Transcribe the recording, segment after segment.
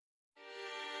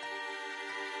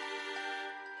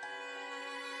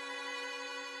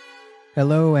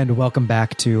Hello and welcome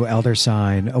back to Elder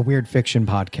Sign, a weird fiction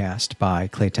podcast by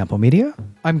Clay Temple Media.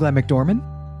 I'm Glenn McDorman.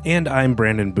 And I'm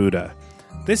Brandon Buddha.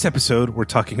 This episode, we're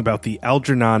talking about the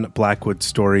Algernon Blackwood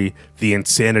story, The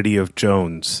Insanity of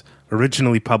Jones,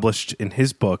 originally published in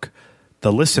his book,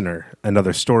 The Listener and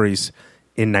Other Stories,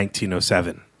 in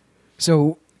 1907.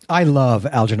 So I love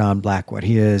Algernon Blackwood.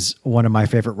 He is one of my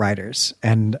favorite writers,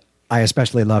 and I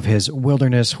especially love his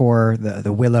wilderness horror.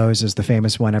 The Willows is the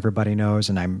famous one everybody knows,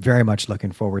 and I'm very much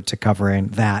looking forward to covering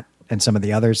that and some of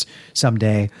the others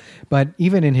someday. But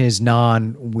even in his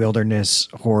non-wilderness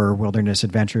horror, wilderness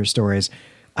adventure stories,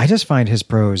 I just find his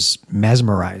prose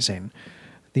mesmerizing.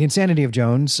 The Insanity of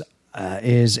Jones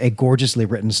is a gorgeously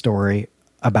written story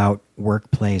about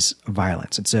workplace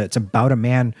violence. It's about a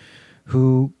man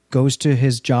who goes to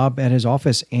his job at his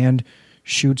office and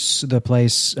shoots the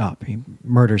place up. He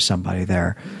murders somebody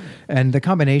there. And the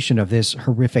combination of this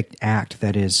horrific act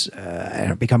that is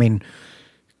becoming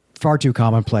far too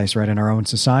commonplace right in our own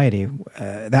society,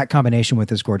 that combination with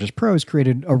this gorgeous prose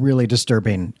created a really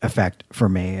disturbing effect for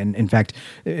me. And in fact,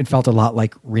 it felt a lot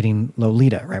like reading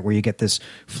Lolita, right, where you get this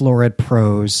florid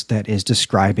prose that is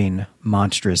describing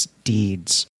monstrous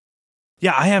deeds.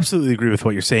 Yeah, I absolutely agree with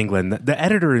what you're saying, Glenn. The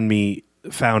editor in me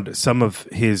found some of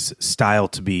his style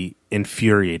to be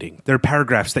infuriating. There are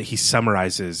paragraphs that he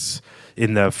summarizes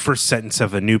in the first sentence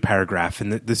of a new paragraph,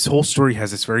 and this whole story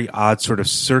has this very odd sort of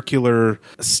circular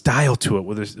style to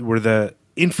it, where the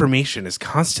information is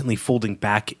constantly folding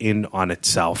back in on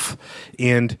itself.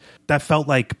 And that felt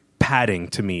like padding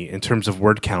to me in terms of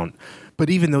word count.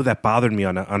 But even though that bothered me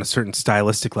on a certain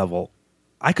stylistic level,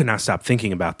 I could not stop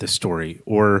thinking about this story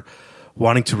or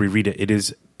wanting to reread it. It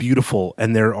is beautiful,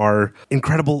 and there are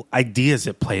incredible ideas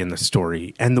at play in the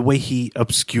story, and the way he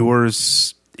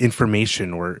obscures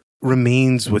information or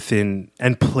remains within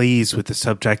and plays with the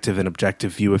subjective and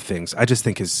objective view of things, I just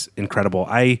think is incredible.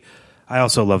 I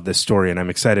also love this story, and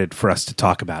I'm excited for us to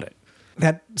talk about it.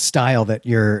 That style that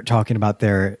you're talking about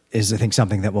there is, I think,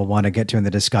 something that we'll want to get to in the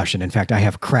discussion. In fact, I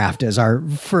have craft as our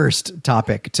first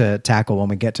topic to tackle when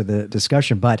we get to the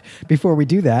discussion. But before we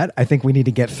do that, I think we need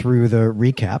to get through the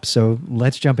recap. So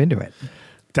let's jump into it.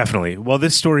 Definitely. Well,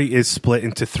 this story is split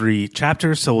into 3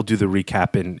 chapters, so we'll do the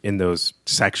recap in those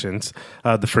sections.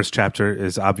 The first chapter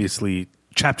is obviously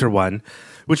chapter 1,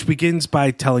 which begins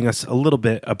by telling us a little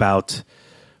bit about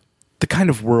the kind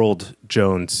of world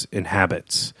Jones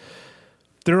inhabits.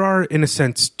 There are, in a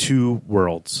sense, 2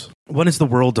 worlds. One is the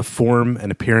world of form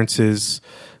and appearances,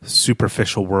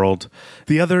 superficial world.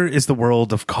 The other is the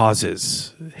world of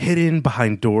causes, hidden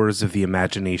behind doors of the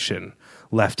imagination,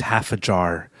 left half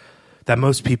ajar, that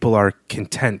most people are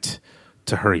content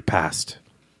to hurry past.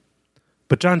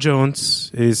 But John Jones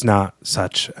is not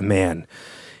such a man.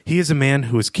 He is a man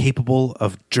who is capable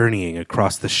of journeying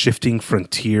across the shifting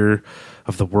frontier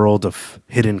of the world of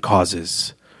hidden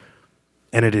causes.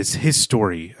 And it is his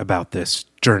story about this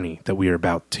journey that we are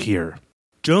about to hear.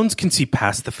 Jones can see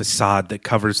past the facade that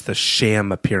covers the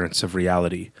sham appearance of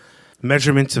reality.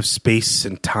 Measurements of space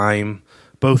and time,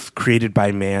 both created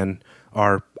by man,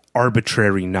 are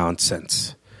arbitrary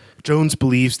nonsense. Jones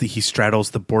believes that he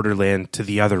straddles the borderland to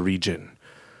the other region,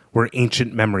 where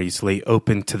ancient memories lay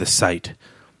open to the sight,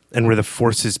 and where the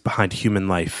forces behind human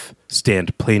life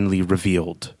stand plainly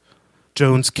revealed.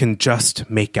 Jones can just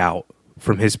make out,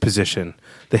 from his position,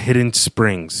 the hidden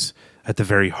springs at the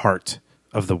very heart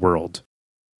of the world.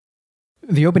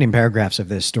 The opening paragraphs of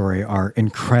this story are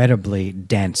incredibly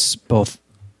dense, both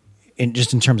in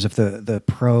terms of the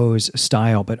prose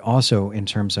style, but also in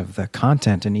terms of the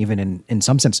content and even in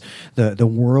some sense, the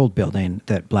world building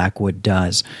that Blackwood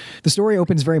does. The story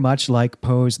opens very much like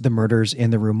Poe's The Murders in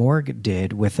the Rue Morgue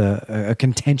did, with a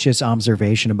contentious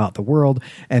observation about the world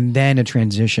and then a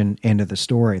transition into the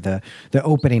story. The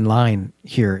opening line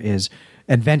here is,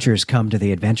 "Adventures come to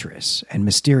the adventurous, and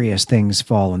mysterious things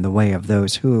fall in the way of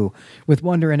those who, with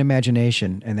wonder and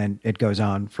imagination," and then it goes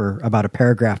on for about a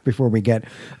paragraph before we get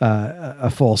a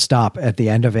full stop at the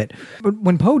end of it. But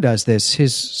when Poe does this,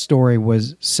 his story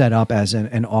was set up as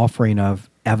an offering of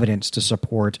evidence to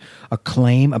support a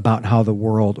claim about how the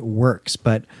world works.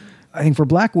 But I think for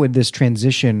Blackwood, this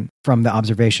transition from the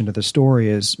observation to the story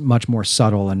is much more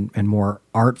subtle and more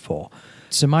artful.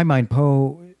 So in my mind,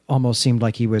 Poe almost seemed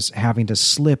like he was having to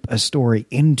slip a story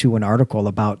into an article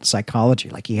about psychology.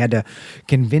 Like he had to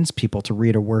convince people to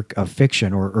read a work of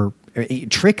fiction or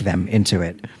trick them into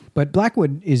it. But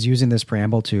Blackwood is using this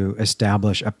preamble to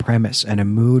establish a premise and a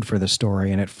mood for the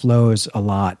story, and it flows a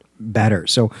lot better.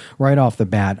 So right off the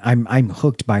bat, I'm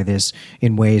hooked by this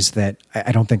in ways that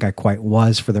I don't think I quite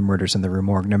was for The Murders in the Rue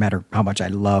Morgue, no matter how much I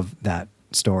love that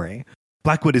story.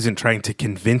 Blackwood isn't trying to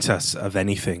convince us of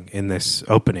anything in this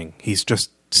opening. He's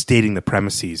just stating the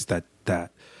premises that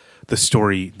the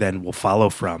story then will follow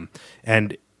from.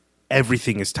 And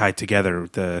everything is tied together.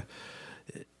 The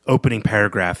opening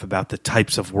paragraph about the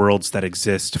types of worlds that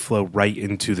exist flow right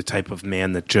into the type of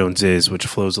man that Jones is, which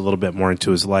flows a little bit more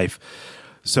into his life.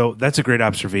 So that's a great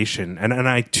observation. And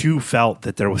I, too, felt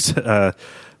that there was a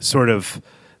sort of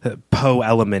Poe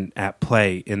element at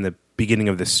play in the beginning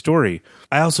of this story.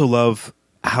 I also love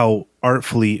how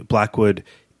artfully Blackwood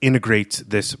integrates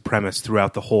this premise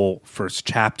throughout the whole first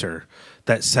chapter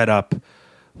that set up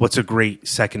what's a great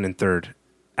second and third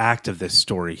act of this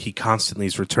story. He constantly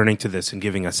is returning to this and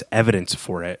giving us evidence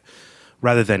for it,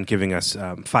 rather than giving us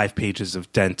 5 pages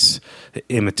of dense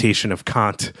imitation of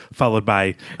Kant, followed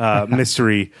by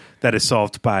mystery that is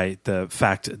solved by the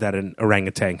fact that an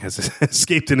orangutan has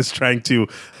escaped and is trying to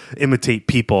imitate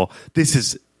people. This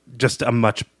is just a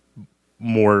much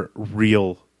more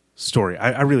real story.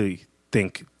 I really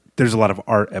think there's a lot of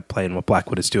art at play in what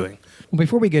Blackwood is doing. Well,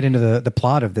 before we get into the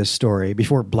plot of this story,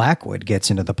 before Blackwood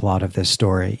gets into the plot of this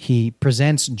story, he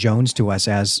presents Jones to us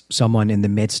as someone in the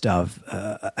midst of,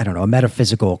 a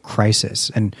metaphysical crisis.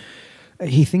 And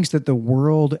he thinks that the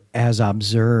world as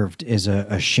observed is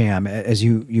a sham. As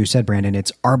you said, Brandon,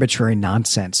 it's arbitrary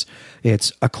nonsense.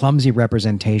 It's a clumsy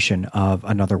representation of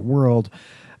another world.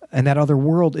 And that other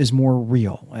world is more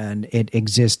real, and it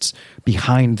exists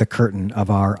behind the curtain of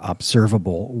our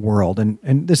observable world. And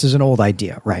this is an old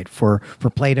idea, right? For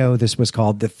Plato, this was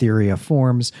called the theory of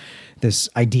forms, this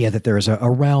idea that there is a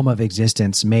realm of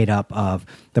existence made up of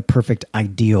the perfect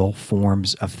ideal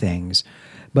forms of things.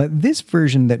 But this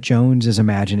version that Jones is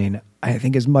imagining, I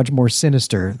think, is much more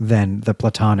sinister than the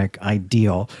Platonic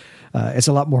ideal. It's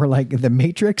a lot more like the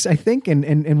Matrix, I think,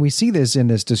 and we see this in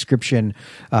this description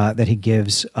that he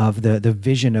gives of the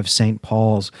vision of St.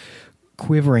 Paul's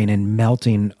quivering and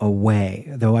melting away.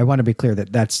 Though I want to be clear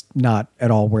that that's not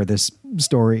at all where this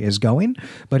story is going,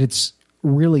 but it's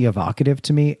really evocative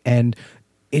to me, and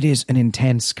it is an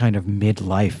intense kind of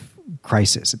midlife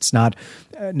crisis. It's not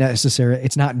necessary.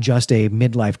 It's not just a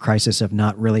midlife crisis of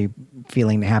not really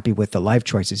feeling happy with the life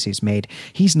choices he's made.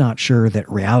 He's not sure that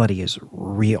reality is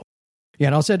real. Yeah,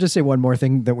 and I'll just say one more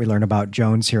thing that we learn about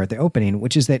Jones here at the opening,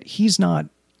 which is that he's not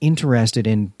interested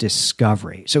in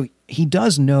discovery. So he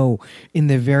does know in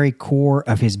the very core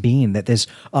of his being that this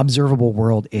observable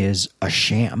world is a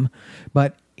sham,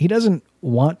 but he doesn't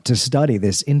want to study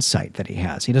this insight that he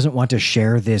has. He doesn't want to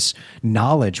share this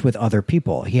knowledge with other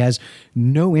people. He has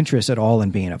no interest at all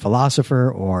in being a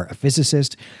philosopher or a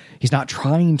physicist. He's not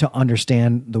trying to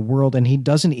understand the world, and he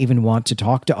doesn't even want to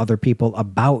talk to other people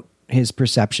about his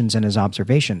perceptions and his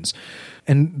observations.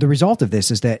 And the result of this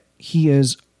is that he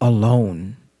is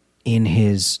alone in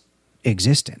his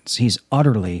existence. He's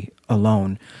utterly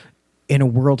alone in a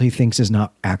world he thinks is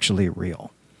not actually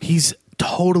real. He's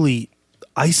totally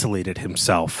isolated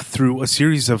himself through a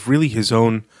series of really his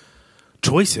own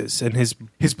choices, and his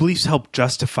beliefs help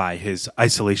justify his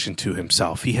isolation to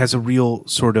himself. He has a real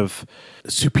sort of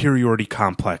superiority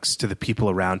complex to the people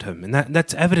around him, and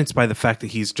that's evidenced by the fact that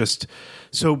he's just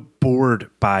so bored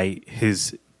by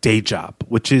his day job,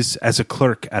 which is as a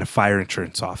clerk at a fire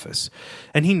insurance office.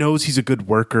 And he knows he's a good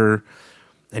worker,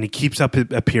 and he keeps up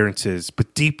appearances,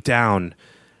 but deep down,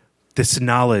 this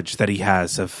knowledge that he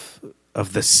has of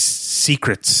the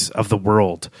secrets of the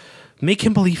world make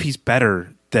him believe he's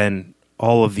better than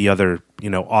all of the other,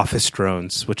 office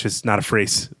drones, which is not a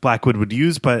phrase Blackwood would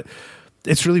use, but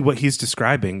it's really what he's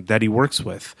describing that he works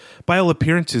with. By all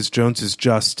appearances, Jones is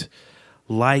just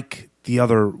like the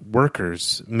other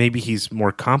workers. Maybe he's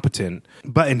more competent,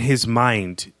 but in his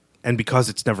mind, and because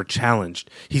it's never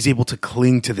challenged, he's able to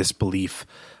cling to this belief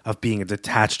of being a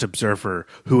detached observer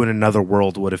who in another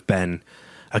world would have been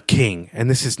a king. And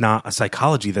this is not a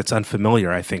psychology that's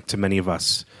unfamiliar, I think, to many of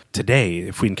us today,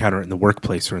 if we encounter it in the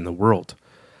workplace or in the world.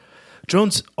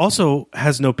 Jones also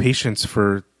has no patience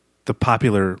for the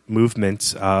popular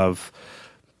movements of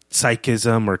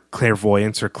psychism or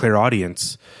clairvoyance or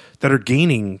clairaudience that are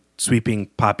gaining sweeping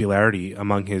popularity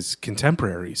among his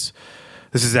contemporaries.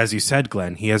 This is, as you said,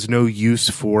 Glenn, he has no use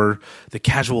for the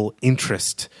casual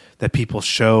interest that people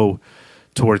show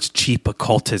towards cheap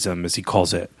occultism, as he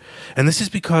calls it. And this is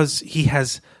because he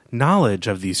has knowledge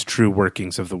of these true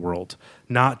workings of the world,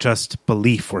 not just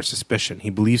belief or suspicion. He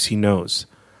believes he knows.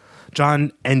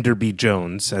 John Enderby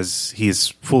Jones, as he is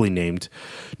fully named,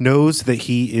 knows that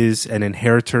he is an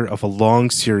inheritor of a long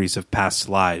series of past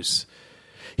lives.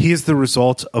 He is the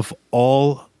result of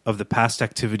all of the past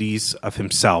activities of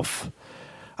himself,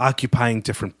 occupying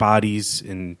different bodies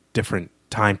in different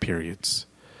time periods.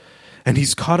 And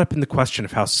he's caught up in the question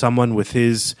of how someone with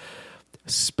his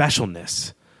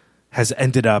specialness has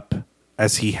ended up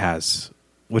as he has,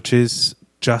 which is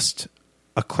just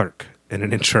a clerk in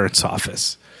an insurance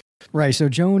office. Right. So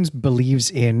Jones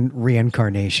believes in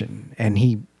reincarnation, and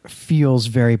he feels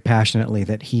very passionately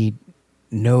that he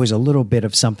knows a little bit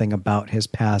of something about his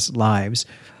past lives.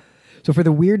 So for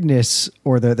the weirdness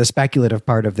or the speculative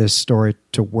part of this story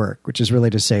to work, which is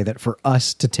really to say that for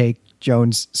us to take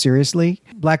Jones seriously,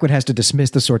 Blackwood has to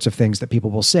dismiss the sorts of things that people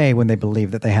will say when they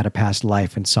believe that they had a past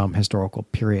life in some historical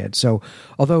period. So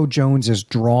although Jones is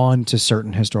drawn to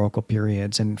certain historical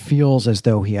periods and feels as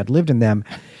though he had lived in them,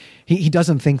 he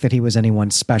doesn't think that he was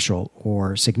anyone special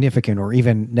or significant or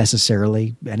even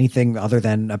necessarily anything other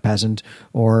than a peasant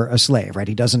or a slave, right?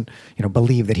 He doesn't,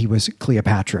 believe that he was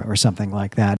Cleopatra or something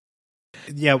like that.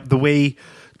 Yeah, the way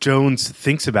Jones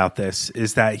thinks about this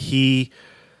is that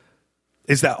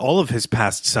all of his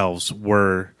past selves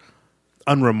were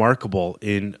unremarkable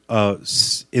in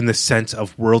the sense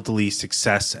of worldly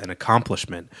success and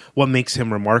accomplishment. What makes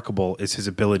him remarkable is his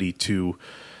ability to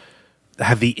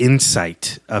have the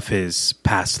insight of his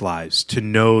past lives, to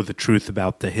know the truth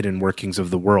about the hidden workings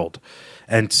of the world.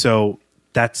 And so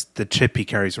that's the chip he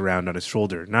carries around on his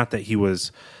shoulder. Not that he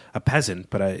was a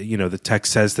peasant, but the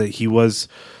text says that he was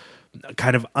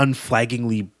kind of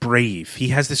unflaggingly brave. He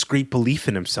has this great belief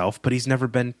in himself, but he's never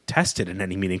been tested in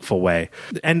any meaningful way.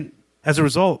 And as a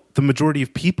result, the majority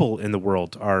of people in the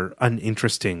world are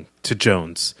uninteresting to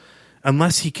Jones,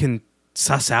 unless he can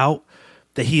suss out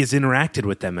that he has interacted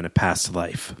with them in a past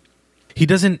life. He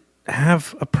doesn't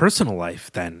have a personal life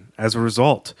then, as a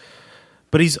result.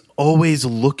 But he's always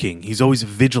looking, he's always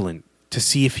vigilant to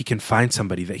see if he can find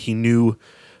somebody that he knew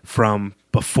from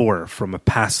before, from a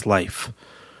past life.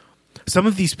 Some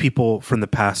of these people from the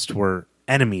past were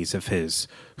enemies of his,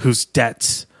 whose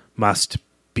debts must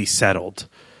be settled.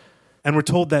 And we're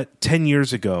told that 10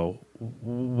 years ago,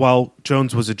 while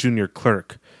Jones was a junior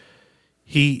clerk,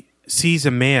 he sees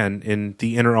a man in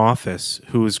the inner office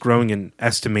who is growing in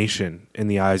estimation in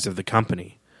the eyes of the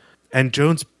company. And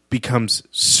Jones becomes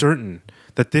certain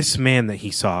that this man that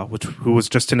he saw, who was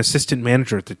just an assistant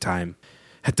manager at the time,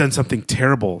 had done something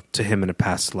terrible to him in a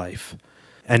past life.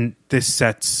 And this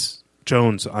sets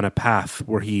Jones on a path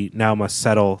where he now must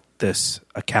settle this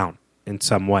account in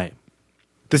some way.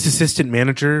 This assistant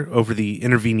manager over the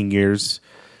intervening years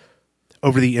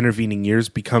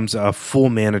becomes a full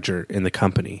manager in the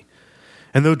company.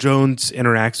 And though Jones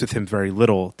interacts with him very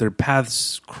little, their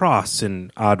paths cross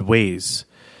in odd ways.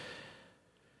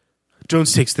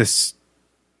 Jones takes this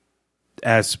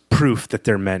as proof that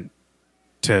they're meant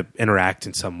to interact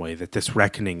in some way, that this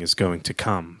reckoning is going to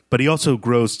come. But he also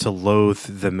grows to loathe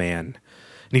the man,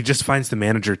 and he just finds the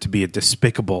manager to be a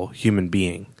despicable human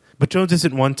being. But Jones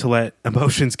isn't one to let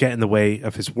emotions get in the way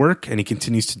of his work, and he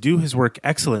continues to do his work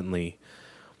excellently.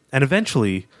 And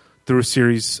eventually, through a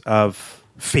series of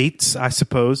fates, I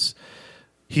suppose,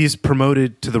 he is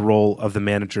promoted to the role of the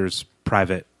manager's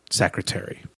private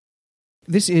secretary.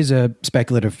 This is a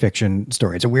speculative fiction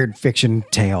story. It's a weird fiction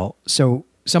tale. So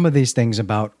some of these things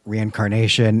about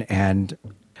reincarnation and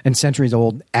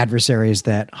centuries-old adversaries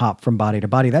that hop from body to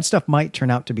body, that stuff might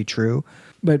turn out to be true.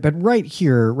 But right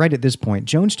here, right at this point,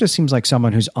 Jones just seems like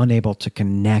someone who's unable to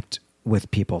connect with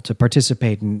people, to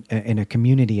participate in a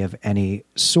community of any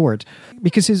sort,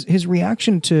 because his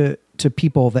reaction to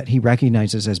people that he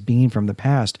recognizes as being from the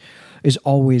past is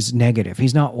always negative.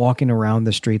 He's not walking around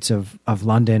the streets of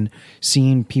London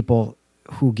seeing people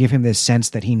who give him this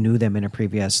sense that he knew them in a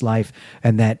previous life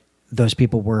and that those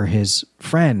people were his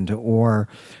friend or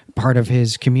part of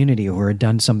his community or had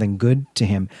done something good to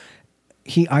him.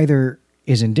 He either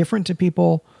is indifferent to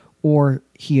people or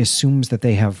he assumes that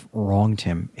they have wronged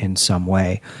him in some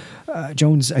way.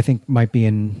 Jones, I think, might be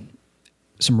in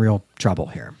some real trouble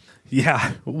here.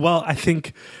 Yeah, well, I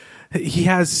think he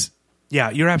has... Yeah,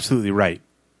 you're absolutely right.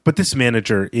 But this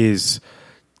manager is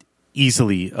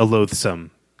easily a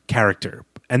loathsome character,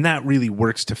 and that really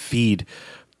works to feed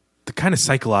the kind of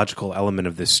psychological element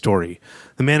of this story.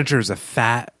 The manager is a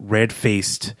fat,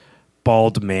 red-faced,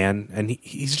 bald man, and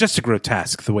he's just a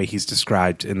grotesque the way he's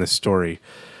described in this story.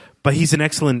 But he's an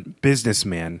excellent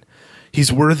businessman.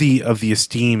 He's worthy of the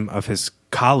esteem of his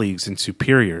colleagues and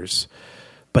superiors,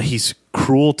 but he's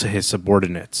cruel to his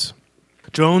subordinates.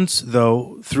 Jones,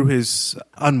 though, through his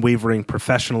unwavering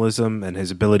professionalism and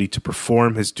his ability to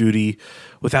perform his duty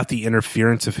without the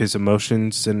interference of his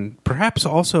emotions, and perhaps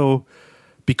also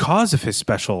because of his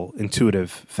special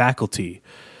intuitive faculty,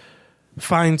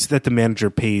 finds that the manager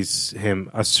pays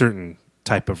him a certain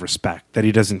type of respect that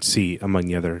he doesn't see among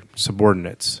the other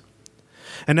subordinates.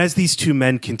 And as these two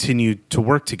men continue to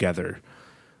work together,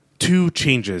 two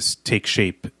changes take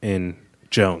shape in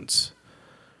Jones.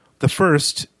 The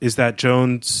first is that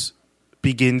Jones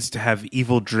begins to have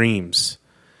evil dreams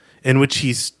in which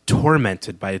he's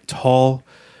tormented by a tall,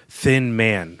 thin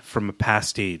man from a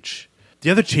past age. The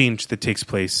other change that takes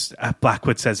place,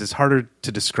 Blackwood says, is harder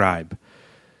to describe.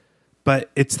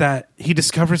 But it's that he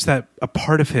discovers that a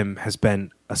part of him has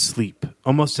been asleep,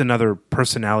 almost another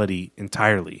personality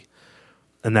entirely,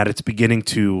 and that it's beginning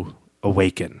to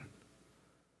awaken.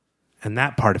 And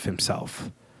that part of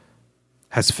himself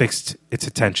has fixed its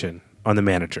attention on the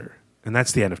manager. And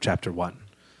that's the end of chapter 1.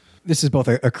 This is both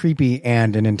a creepy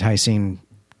and an enticing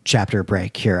chapter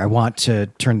break here. I want to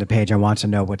turn the page. I want to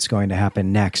know what's going to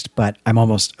happen next, but I'm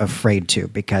almost afraid to,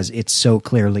 because it so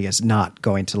clearly is not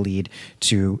going to lead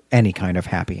to any kind of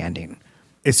happy ending.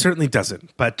 It certainly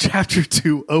doesn't. But chapter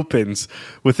 2 opens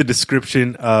with a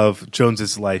description of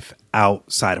Jones's life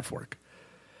outside of work.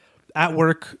 At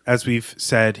work, as we've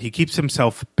said, he keeps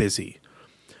himself busy.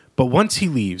 But once he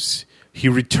leaves, he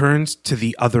returns to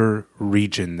the other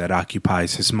region that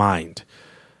occupies his mind,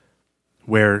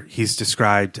 where he's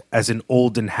described as an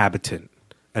old inhabitant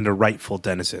and a rightful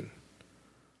denizen.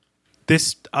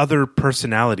 This other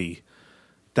personality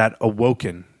that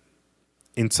awoken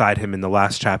inside him in the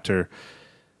last chapter,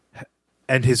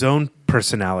 and his own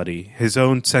personality, his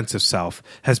own sense of self,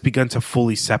 has begun to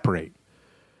fully separate.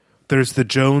 There's the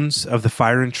Jones of the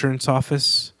fire insurance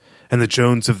office and the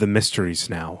Jones of the mysteries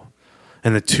now,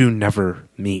 and the two never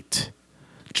meet.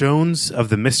 Jones of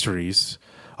the mysteries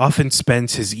often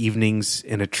spends his evenings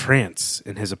in a trance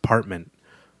in his apartment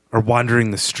or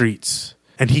wandering the streets,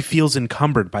 and he feels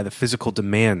encumbered by the physical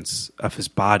demands of his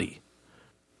body.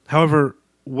 However,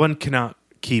 one cannot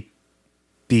keep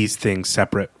these things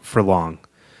separate for long,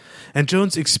 and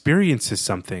Jones experiences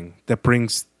something that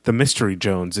brings the mystery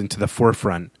Jones into the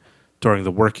forefront during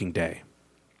the working day.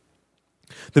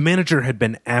 The manager had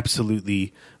been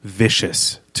absolutely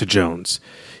vicious to Jones.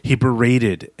 He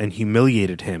berated and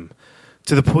humiliated him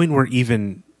to the point where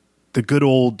even the good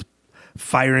old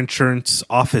fire insurance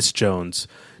office Jones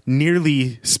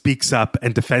nearly speaks up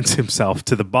and defends himself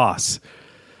to the boss.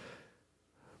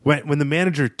 When the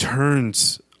manager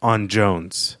turns on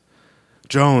Jones,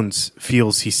 Jones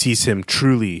feels he sees him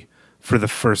truly for the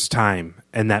first time,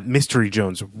 and that mystery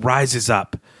Jones rises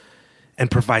up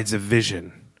and provides a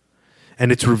vision.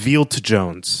 And it's revealed to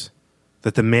Jones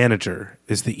that the manager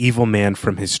is the evil man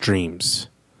from his dreams.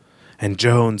 And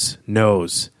Jones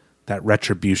knows that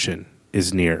retribution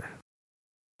is near.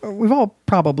 We've all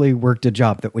probably worked a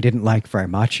job that we didn't like very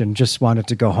much and just wanted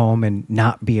to go home and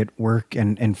not be at work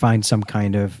and find some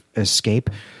kind of escape.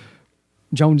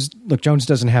 Jones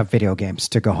doesn't have video games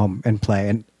to go home and play,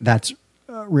 and that's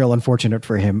real unfortunate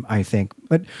for him, I think.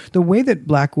 But the way that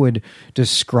Blackwood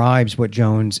describes what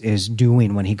Jones is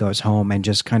doing when he goes home and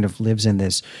just kind of lives in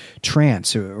this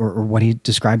trance, or what he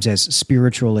describes as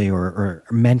spiritually or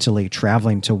mentally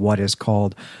traveling to what is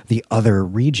called the other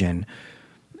region,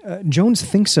 Jones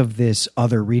thinks of this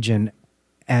other region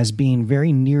as being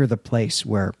very near the place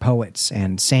where poets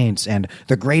and saints and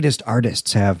the greatest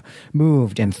artists have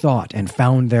moved and thought and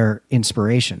found their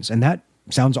inspirations. And that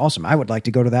sounds awesome. I would like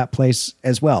to go to that place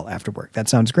as well after work. That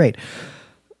sounds great.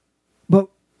 But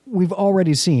we've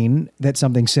already seen that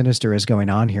something sinister is going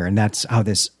on here, and that's how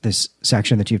this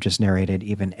section that you've just narrated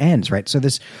even ends, right? So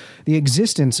the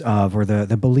existence of, or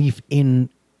the belief in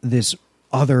this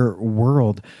other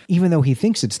world, even though he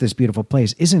thinks it's this beautiful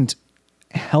place, isn't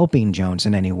helping Jones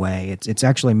in any way. It's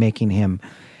actually making him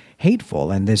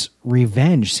hateful, and this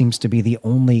revenge seems to be the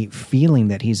only feeling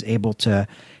that he's able to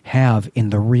have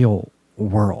in the real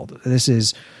world. This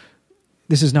is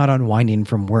not unwinding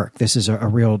from work. This is a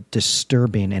real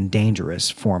disturbing and dangerous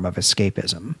form of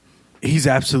escapism. He's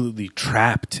absolutely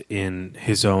trapped in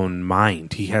his own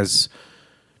mind. He has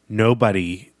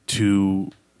nobody to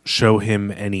show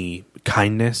him any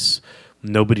kindness,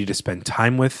 nobody to spend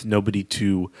time with, nobody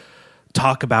to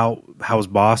talk about how his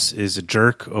boss is a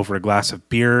jerk over a glass of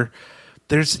beer.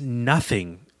 There's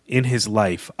nothing in his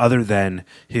life other than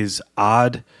his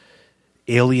odd,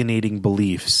 alienating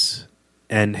beliefs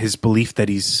and his belief that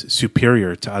he's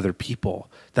superior to other people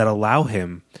that allow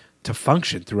him to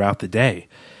function throughout the day.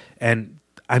 And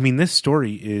I mean, this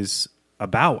story is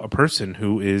about a person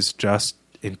who is just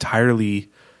entirely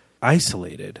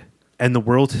isolated, and the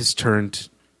world has turned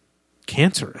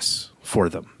cancerous for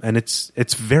them. And it's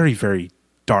very, very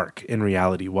dark in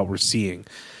reality, what we're seeing.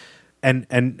 And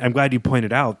I'm glad you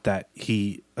pointed out that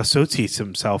he associates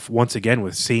himself once again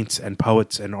with saints and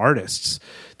poets and artists,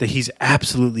 that he's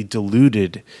absolutely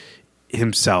deluded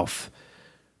himself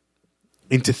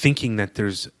into thinking that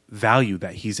there's value,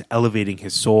 that he's elevating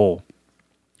his soul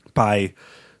by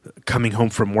coming home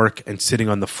from work and sitting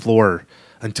on the floor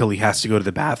until he has to go to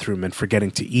the bathroom and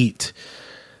forgetting to eat.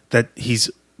 That he's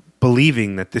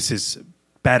believing that this is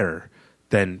better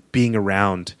than being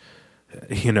around,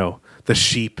 the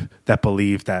sheep that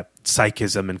believe that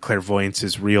psychism and clairvoyance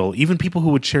is real, even people who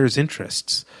would share his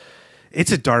interests.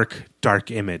 It's a dark,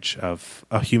 dark image of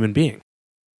a human being.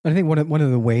 I think one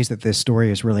of the ways that this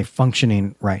story is really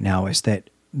functioning right now is that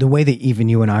the way that even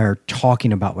you and I are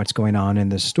talking about what's going on in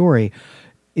this story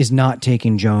is not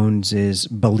taking Jones's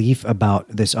belief about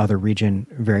this other region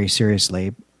very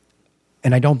seriously.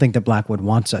 And I don't think that Blackwood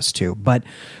wants us to, but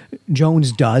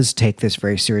Jones does take this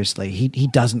very seriously. He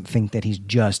doesn't think that he's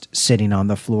just sitting on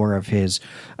the floor of his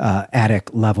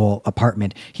attic level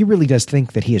apartment. He really does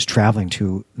think that he is traveling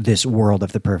to this world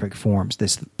of the perfect forms,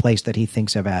 this place that he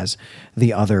thinks of as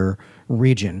the other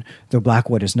region, though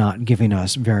Blackwood is not giving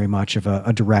us very much of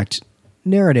a direct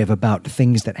narrative about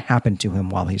things that happened to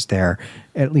him while he's there,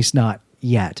 at least not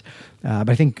yet.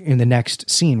 But I think in the next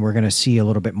scene, we're going to see a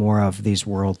little bit more of these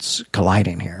worlds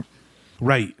colliding here.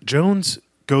 Right. Jones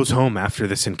goes home after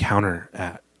this encounter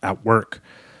at work,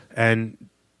 and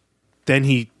then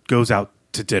he goes out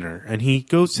to dinner, and he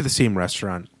goes to the same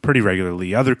restaurant pretty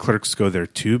regularly. Other clerks go there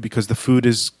too because the food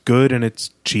is good and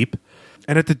it's cheap.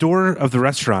 And at the door of the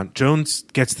restaurant, Jones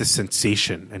gets this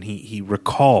sensation, and he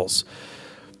recalls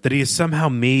that he has somehow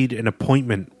made an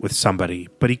appointment with somebody,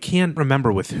 but he can't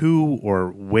remember with who or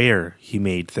where he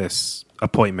made this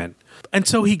appointment. And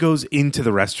so he goes into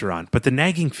the restaurant, but the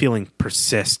nagging feeling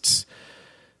persists,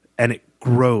 and it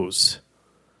grows.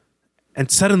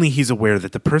 And suddenly he's aware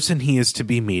that the person he is to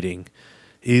be meeting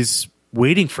is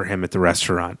waiting for him at the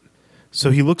restaurant.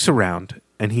 So he looks around,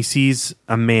 and he sees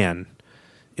a man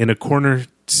in a corner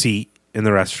seat in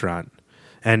the restaurant,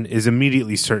 and is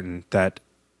immediately certain that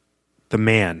the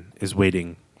man is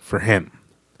waiting for him.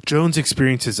 Jones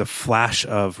experiences a flash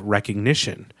of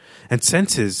recognition and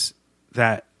senses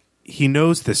that he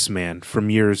knows this man from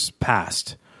years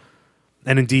past.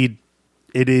 And indeed,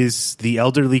 it is the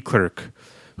elderly clerk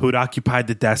who had occupied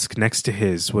the desk next to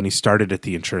his when he started at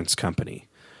the insurance company.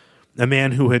 A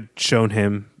man who had shown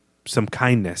him some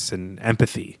kindness and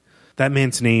empathy. That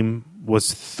man's name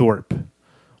was Thorpe,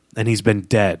 and he's been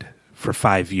dead for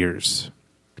 5 years.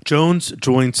 Jones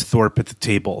joins Thorpe at the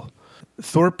table.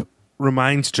 Thorpe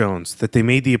reminds Jones that they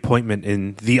made the appointment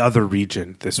in the other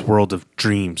region, this world of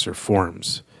dreams or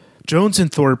forms. Jones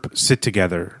and Thorpe sit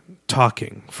together,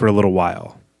 talking for a little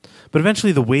while. But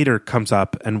eventually the waiter comes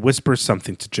up and whispers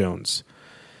something to Jones.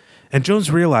 And Jones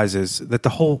realizes that the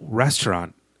whole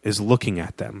restaurant is looking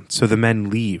at them, so the men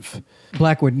leave.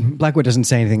 Blackwood doesn't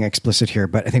say anything explicit here,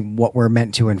 but I think what we're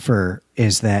meant to infer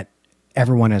is that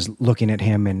everyone is looking at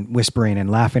him and whispering and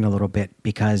laughing a little bit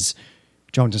because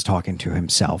Jones is talking to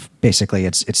himself. Basically,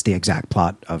 it's the exact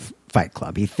plot of Fight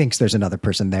Club. He thinks there's another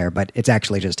person there, but it's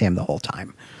actually just him the whole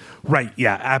time. Right,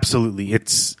 yeah, absolutely.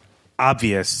 It's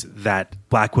obvious that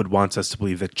Blackwood wants us to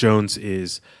believe that Jones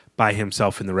is by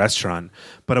himself in the restaurant.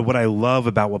 But what I love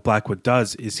about what Blackwood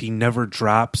does is he never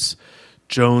drops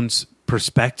Jones'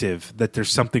 perspective that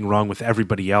there's something wrong with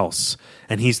everybody else,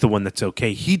 and he's the one that's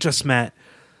okay. He just met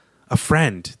a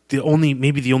friend,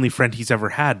 maybe the only friend he's ever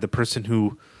had, the person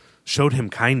who showed him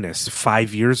kindness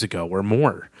 5 years ago or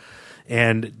more.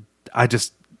 And I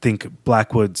just think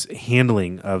Blackwood's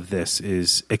handling of this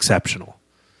is exceptional.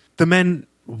 The men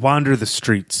wander the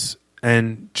streets,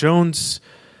 and Jones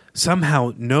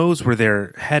somehow knows where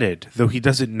they're headed, though he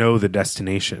doesn't know the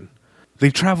destination.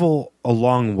 They travel a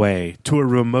long way to a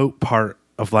remote part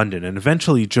of London, and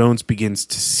eventually Jones begins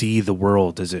to see the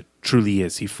world as it truly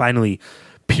is. He finally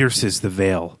pierces the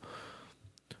veil.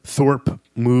 Thorpe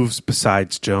moves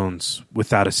beside Jones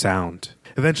without a sound.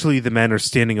 Eventually, the men are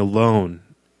standing alone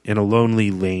in a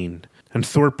lonely lane, and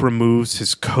Thorpe removes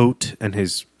his coat and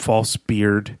his false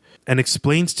beard and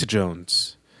explains to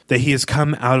Jones that he has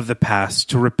come out of the past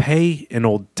to repay an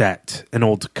old debt, an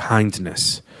old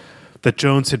kindness that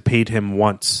Jones had paid him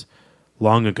once,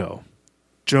 long ago.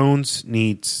 Jones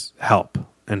needs help,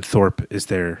 and Thorpe is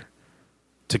there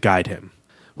to guide him.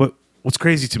 What's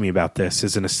crazy to me about this,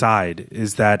 as an aside,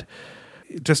 is that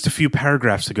just a few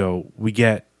paragraphs ago, we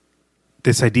get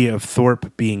this idea of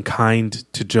Thorpe being kind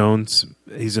to Jones.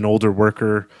 He's an older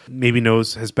worker, maybe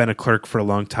has been a clerk for a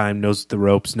long time, knows the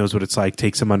ropes, knows what it's like,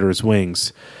 takes him under his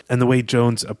wings. And the way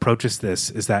Jones approaches this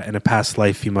is that in a past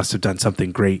life, he must have done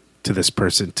something great to this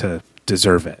person to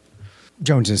deserve it.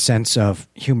 Jones's sense of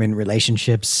human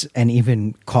relationships and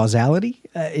even causality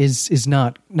is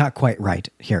not quite right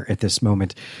here at this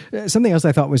moment. Something else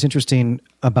I thought was interesting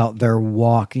about their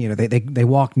walk, they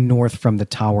walk north from the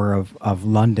Tower of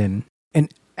London,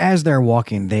 and as they're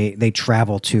walking, they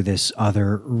travel to this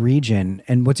other region.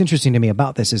 And what's interesting to me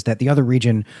about this is that the other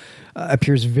region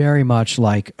appears very much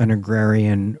like an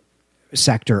agrarian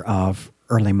sector of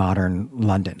early modern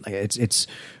London. Like it's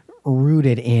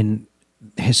rooted in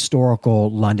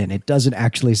historical London. It doesn't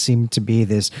actually seem to be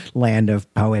this land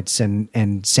of poets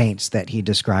and saints that he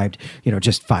described,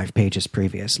 just 5 pages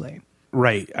previously.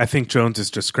 Right. I think Jones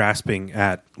is just grasping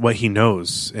at what he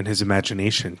knows in his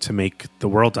imagination to make the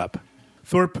world up.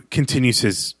 Thorpe continues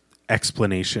his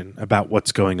explanation about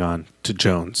what's going on to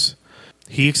Jones.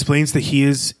 He explains that he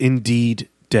is indeed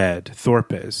dead,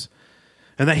 Thorpe is,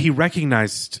 and that he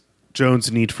recognized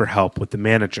Jones' need for help with the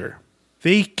manager.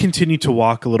 They continue to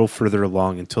walk a little further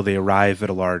along until they arrive at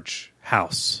a large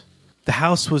house. The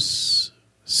house was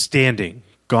standing,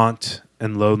 gaunt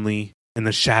and lonely, in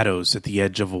the shadows at the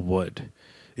edge of a wood.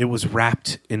 It was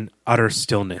wrapped in utter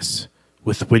stillness,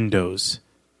 with windows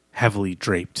heavily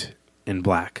draped in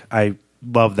black. I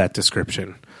love that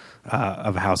description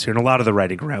of a house here, and a lot of the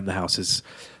writing around the house is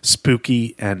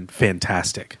spooky and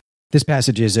fantastic. This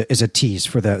passage is a tease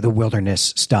for the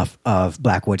wilderness stuff of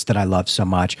Blackwoods that I love so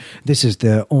much. This is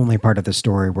the only part of the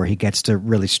story where he gets to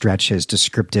really stretch his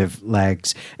descriptive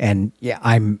legs. And yeah,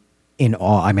 I'm in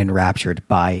awe. I'm enraptured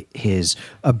by his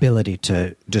ability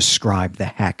to describe the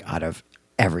heck out of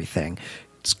everything.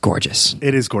 It's gorgeous.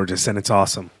 It is gorgeous, and it's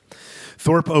awesome.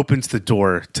 Thorpe opens the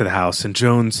door to the house, and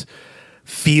Jones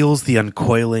feels the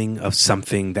uncoiling of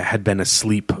something that had been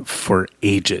asleep for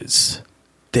ages.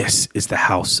 "This is the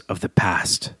house of the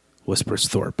past," whispers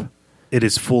Thorpe. It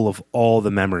is full of all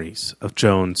the memories of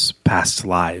Jones' past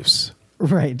lives.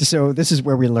 Right. So this is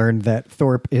where we learned that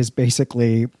Thorpe is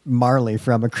basically Marley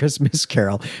from A Christmas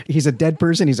Carol. He's a dead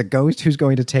person. He's a ghost who's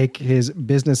going to take his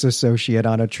business associate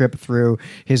on a trip through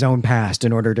his own past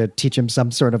in order to teach him some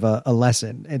sort of a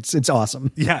lesson. It's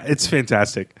awesome. Yeah, it's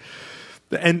fantastic.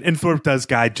 And Thorpe does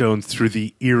guide Jones through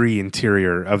the eerie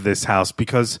interior of this house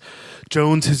because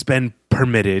Jones has been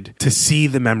permitted to see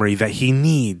the memory that he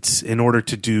needs in order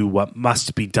to do what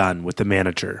must be done with the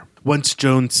manager. Once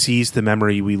Jones sees the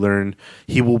memory, we learn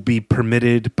he will be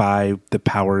permitted by the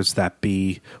powers that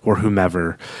be, or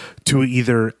whomever, to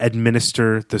either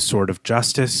administer the sword of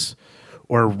justice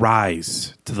or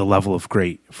rise to the level of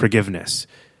great forgiveness.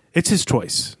 It's his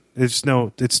choice. It's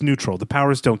neutral. The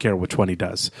powers don't care which one he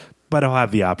does, but he'll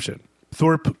have the option.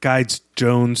 Thorpe guides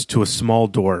Jones to a small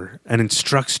door and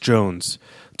instructs Jones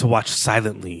to watch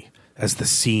silently as the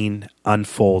scene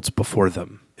unfolds before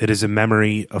them. It is a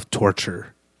memory of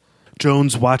torture.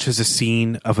 Jones watches a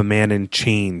scene of a man in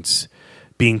chains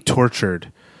being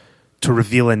tortured to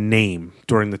reveal a name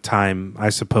during the time, I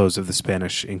suppose, of the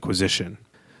Spanish Inquisition.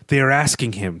 They are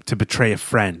asking him to betray a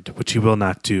friend, which he will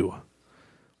not do.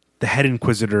 The head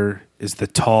inquisitor is the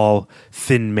tall,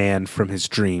 thin man from his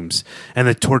dreams, and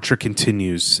the torture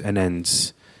continues and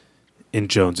ends in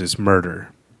Jones's murder.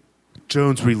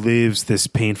 Jones relives this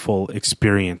painful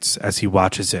experience as he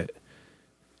watches it,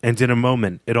 and in a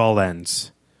moment it all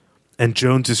ends, and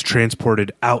Jones is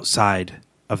transported outside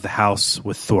of the house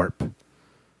with Thorpe.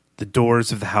 The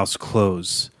doors of the house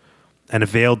close, and a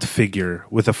veiled figure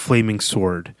with a flaming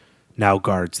sword now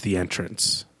guards the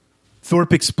entrance.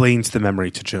 Thorpe explains the memory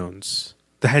to Jones.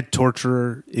 The head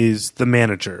torturer is the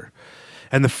manager,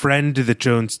 and the friend that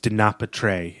Jones did not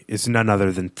betray is none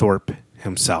other than Thorpe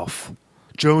himself.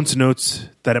 Jones notes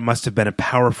that it must have been a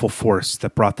powerful force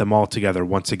that brought them all together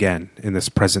once again in this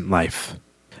present life.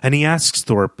 And he asks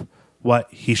Thorpe what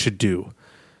he should do.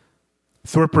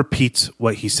 Thorpe repeats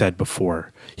what he said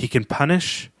before. He can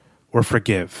punish or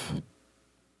forgive.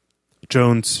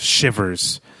 Jones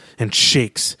shivers and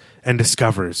shakes and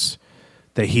discovers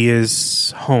that he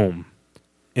is home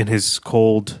in his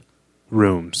cold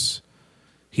rooms.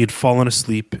 He had fallen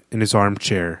asleep in his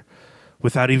armchair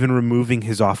without even removing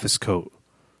his office coat,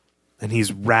 and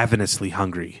he's ravenously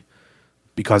hungry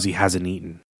because he hasn't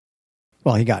eaten.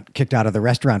 Well, he got kicked out of the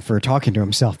restaurant for talking to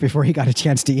himself before he got a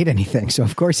chance to eat anything, so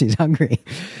of course he's hungry.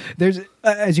 There's,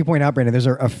 as you point out, Brandon, there's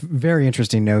a very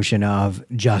interesting notion of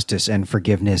justice and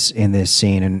forgiveness in this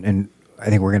scene, and I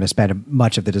think we're going to spend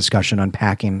much of the discussion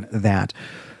unpacking that.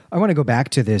 I want to go back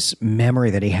to this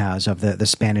memory that he has of the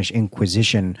Spanish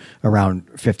Inquisition around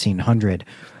 1500.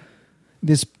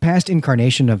 This past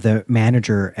incarnation of the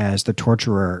manager as the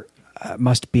torturer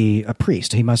must be a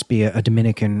priest. He must be a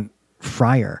Dominican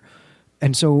friar.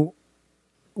 And so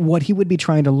what he would be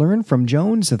trying to learn from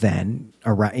Jones then,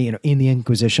 in the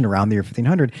Inquisition around the year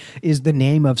 1500, is the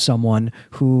name of someone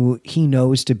who he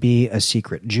knows to be a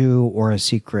secret Jew or a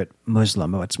secret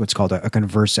Muslim. It's what's called a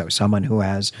converso, someone who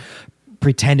has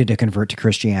pretended to convert to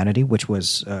Christianity, which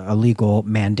was a legal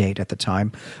mandate at the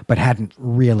time, but hadn't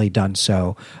really done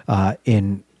so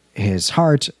in his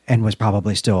heart and was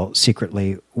probably still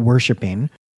secretly worshiping.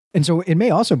 And so it may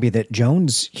also be that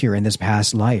Jones here in this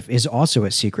past life is also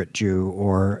a secret Jew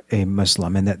or a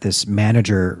Muslim, and that this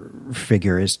manager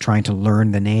figure is trying to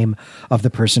learn the name of the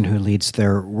person who leads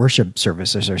their worship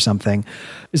services or something.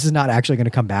 This is not actually going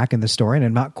to come back in the story, and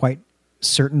I'm not quite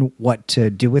certain what to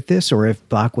do with this, or if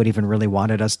Blackwood even really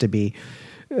wanted us to be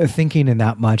thinking in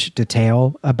that much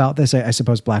detail about this. I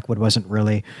suppose Blackwood wasn't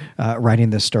really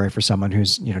writing this story for someone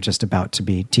who's just about to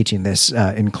be teaching this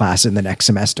in class in the next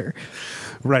semester.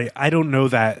 Right. I don't know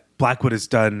that Blackwood has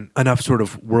done enough sort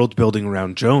of world building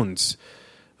around Jones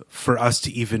for us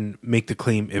to even make the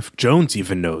claim if Jones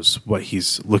even knows what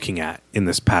he's looking at in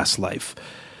this past life.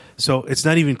 So it's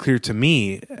not even clear to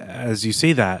me, as you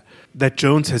say that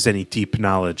Jones has any deep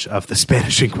knowledge of the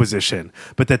Spanish Inquisition,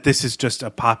 but that this is just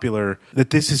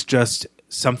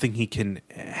something he can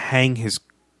hang his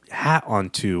hat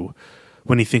onto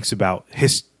when he thinks about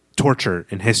his torture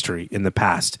in history in the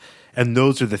past. And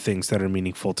those are the things that are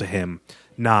meaningful to him,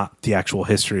 not the actual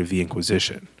history of the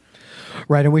Inquisition.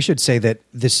 Right, and we should say that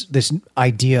this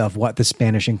idea of what the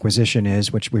Spanish Inquisition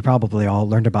is, which we probably all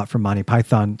learned about from Monty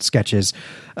Python sketches,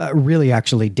 really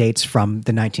actually dates from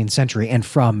the 19th century and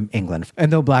from England.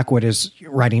 And though Blackwood is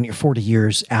writing 40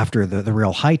 years after the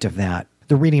real height of that,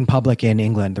 the reading public in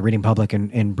England, the reading public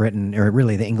in Britain, or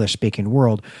really the English-speaking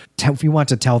world, if you want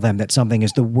to tell them that something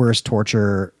is the worst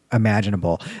torture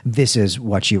imaginable, this is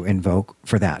what you invoke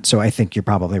for that. So I think you're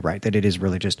probably right that it is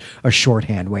really just a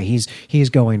shorthand way. He's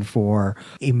going for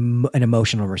an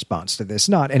emotional response to this,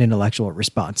 not an intellectual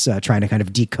response, trying to kind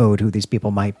of decode who these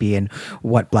people might be and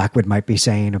what Blackwood might be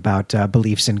saying about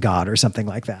beliefs in God or something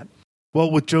like that. Well,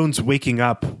 with Jones waking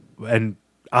up and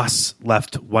us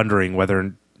left wondering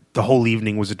whether the whole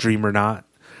evening was a dream or not,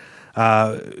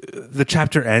 the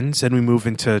chapter ends and we move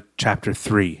into chapter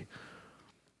 3.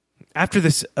 After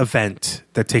this event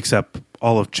that takes up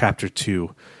all of chapter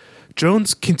 2,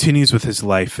 Jones continues with his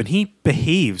life and he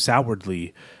behaves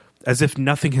outwardly as if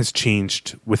nothing has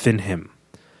changed within him.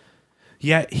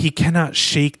 Yet he cannot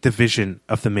shake the vision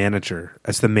of the manager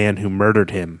as the man who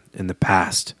murdered him in the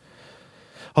past.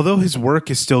 Although his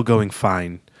work is still going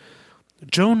fine,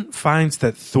 Joan finds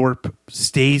that Thorpe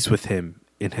stays with him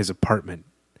in his apartment,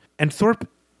 and Thorpe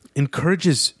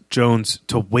encourages Jones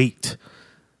to wait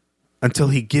until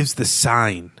he gives the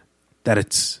sign that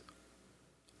it's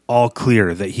all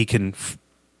clear, that he can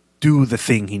do the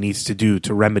thing he needs to do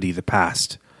to remedy the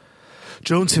past.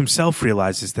 Jones himself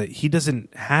realizes that he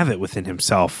doesn't have it within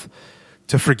himself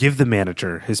to forgive the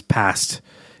manager his past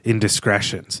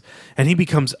indiscretions, and he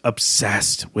becomes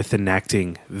obsessed with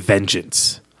enacting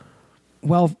vengeance.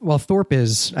 Well, Thorpe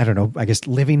is, I guess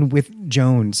living with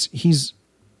Jones,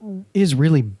 is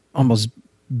really almost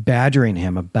badgering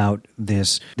him about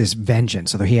this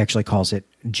vengeance, although he actually calls it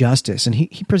justice. And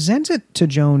he presents it to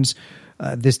Jones,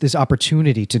 this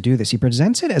opportunity to do this. He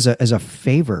presents it as a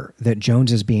favor that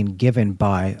Jones is being given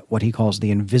by what he calls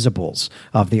the invisibles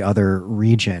of the other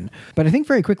region. But I think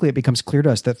very quickly it becomes clear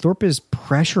to us that Thorpe is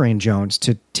pressuring Jones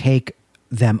to take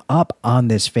them up on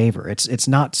this favor. It's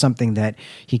not something that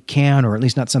he can, or at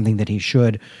least not something that he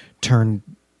should, turn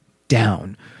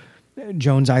down.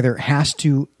 Jones either has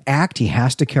to act, he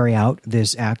has to carry out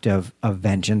this act of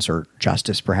vengeance or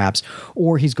justice perhaps,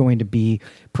 or he's going to be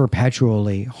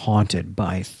perpetually haunted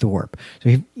by Thorpe. So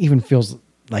he even feels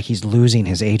like he's losing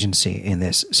his agency in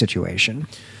this situation.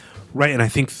 Right, and I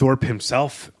think Thorpe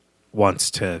himself wants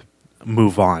to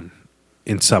move on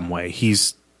in some way.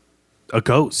 He's a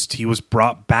ghost. He was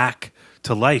brought back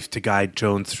to life to guide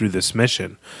Jones through this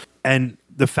mission. And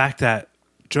the fact that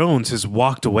Jones has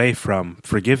walked away from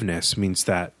forgiveness means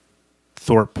that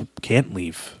Thorpe can't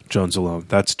leave Jones alone.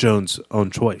 That's Jones'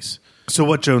 own choice. So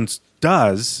what Jones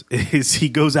does is he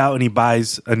goes out and he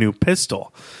buys a new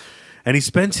pistol. And he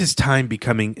spends his time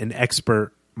becoming an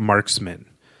expert marksman.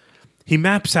 He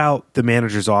maps out the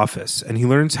manager's office and he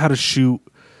learns how to shoot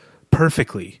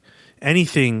perfectly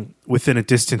anything within a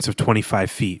distance of 25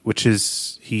 feet, which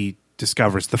is, he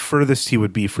discovers, the furthest he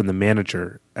would be from the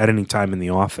manager at any time in the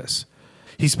office.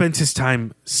 He spends his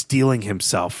time steeling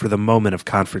himself for the moment of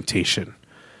confrontation.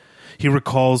 He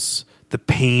recalls the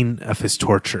pain of his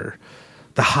torture,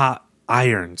 the hot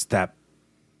irons that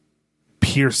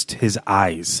pierced his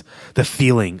eyes, the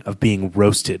feeling of being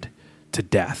roasted to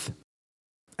death.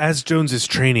 As Jones is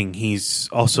training, he's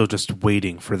also just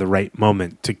waiting for the right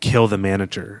moment to kill the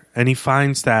manager. And he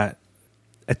finds that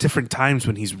at different times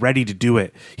when he's ready to do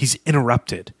it, he's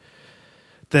interrupted.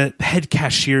 The head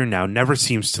cashier now never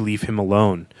seems to leave him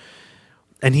alone.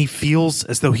 and he feels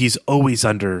as though he's always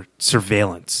under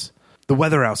surveillance. The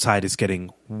weather outside is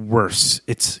getting worse.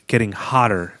 It's getting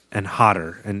hotter,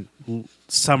 and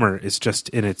summer is just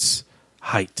in its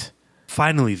height.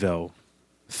 Finally, though,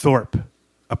 Thorpe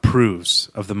approves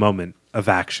of the moment of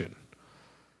action.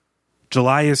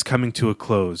 July is coming to a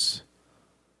close,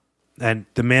 and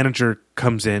the manager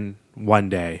comes in one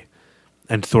day,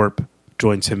 and Thorpe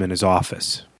joins him in his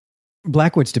office.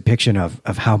 Blackwood's depiction of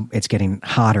how it's getting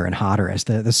hotter and hotter as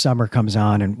the summer comes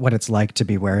on, and what it's like to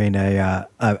be wearing a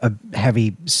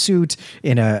heavy suit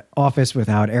in an office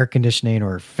without air conditioning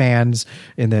or fans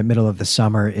in the middle of the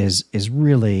summer is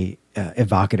really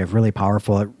evocative, really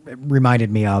powerful. It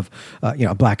reminded me of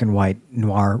a black and white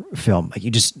noir film. Like, you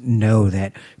just know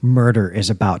that murder is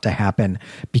about to happen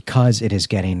because it is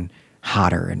getting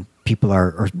hotter and people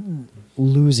are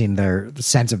losing the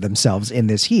sense of themselves in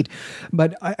this heat.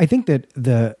 But I think that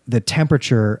the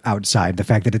temperature outside, the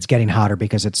fact that it's getting hotter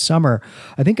because it's summer,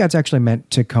 I think that's actually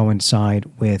meant to coincide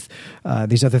with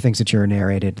these other things that you're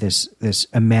narrated, this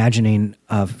imagining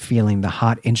of feeling the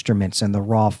hot instruments and the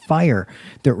raw fire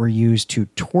that were used to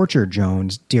torture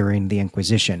Jones during the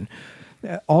Inquisition.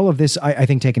 All of this, I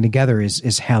think, taken together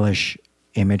is hellish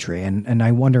imagery. And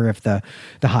I wonder if the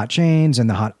hot chains and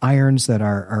the hot irons that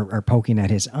are poking at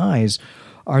his eyes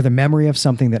are the memory of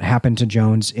something that happened to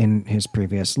Jones in his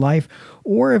previous life,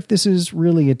 or if this is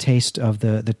really a taste of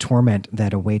the torment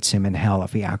that awaits him in hell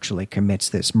if he actually commits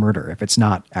this murder, if it's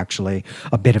not actually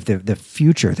a bit of the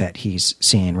future that he's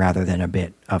seeing rather than a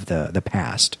bit of the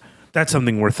past. That's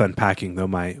something worth unpacking, though.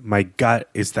 My gut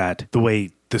is that the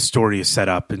way the story is set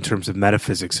up in terms of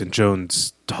metaphysics and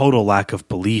Jones' total lack of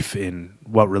belief in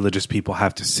what religious people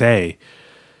have to say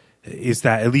is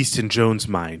that, at least in Jones'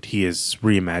 mind, he is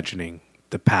reimagining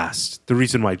the past. The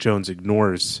reason why Jones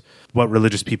ignores what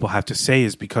religious people have to say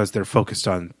is because they're focused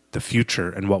on the future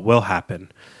and what will happen.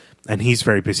 And he's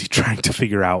very busy trying to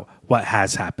figure out what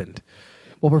has happened.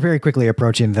 Well, we're very quickly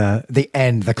approaching the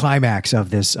end, the climax of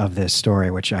this story,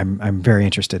 which I'm very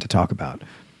interested to talk about.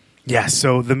 Yeah,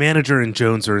 so the manager and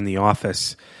Jones are in the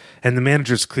office, and the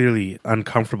manager's clearly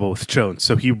uncomfortable with Jones.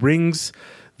 So he rings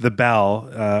the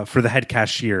bell for the head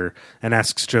cashier and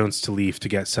asks Jones to leave to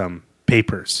get some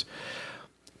papers.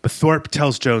 But Thorpe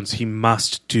tells Jones he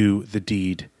must do the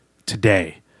deed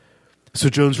today. So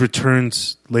Jones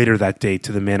returns later that day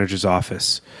to the manager's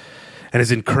office and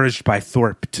is encouraged by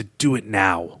Thorpe to do it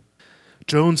now.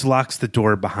 Jones locks the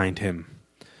door behind him.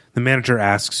 The manager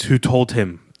asks who told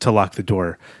him to lock the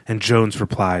door, and Jones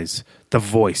replies, "The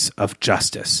voice of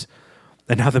justice."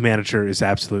 And now the manager is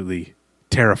absolutely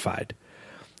terrified.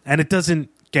 And it doesn't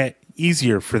get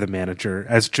easier for the manager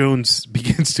as Jones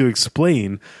begins to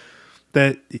explain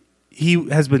that he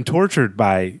has been tortured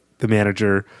by the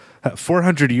manager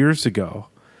 400 years ago,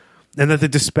 and that the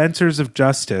dispensers of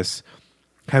justice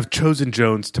have chosen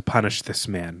Jones to punish this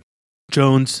man.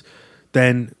 Jones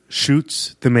then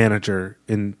shoots the manager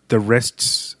in the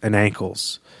wrists and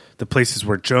ankles, the places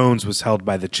where Jones was held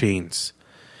by the chains.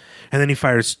 And then he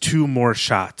fires 2 more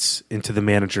shots into the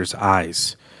manager's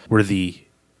eyes, where the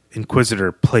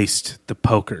Inquisitor placed the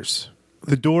pokers.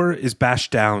 The door is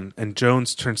bashed down, and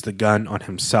Jones turns the gun on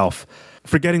himself,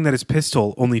 forgetting that his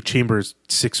pistol only chambers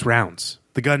 6 rounds.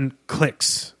 The gun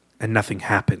clicks, and nothing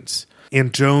happens.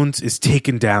 And Jones is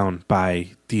taken down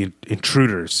by the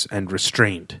intruders and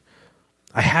restrained.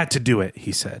 "I had to do it,"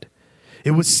 he said.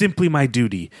 "It was simply my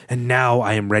duty, and now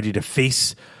I am ready to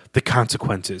face the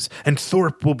consequences, and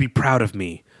Thorpe will be proud of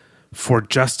me, for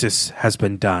justice has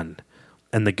been done,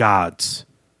 and the gods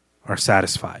are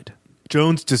satisfied."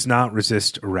 Jones does not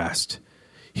resist arrest.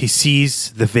 He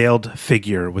sees the veiled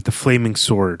figure with the flaming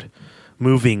sword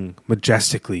moving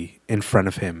majestically in front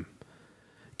of him,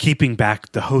 keeping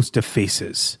back the host of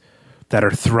faces that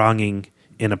are thronging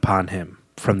in upon him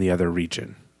from the other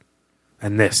region.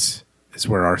 And this is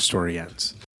where our story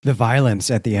ends. The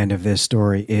violence at the end of this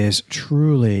story is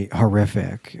truly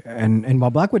horrific. And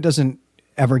while Blackwood doesn't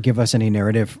ever give us any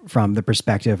narrative from the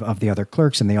perspective of the other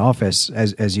clerks in the office,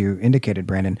 as you indicated,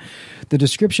 Brandon, the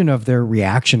description of their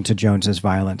reaction to Jones's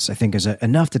violence, I think, is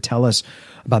enough to tell us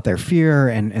about their fear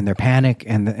and their panic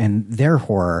and their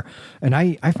horror. And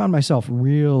I found myself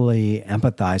really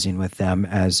empathizing with them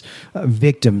as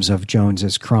victims of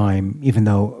Jones's crime, even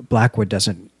though Blackwood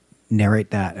doesn't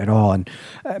narrate that at all. And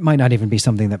it might not even be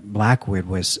something that Blackwood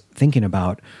was thinking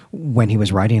about when he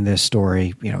was writing this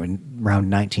story, in around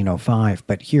 1905.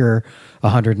 But here,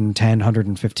 110,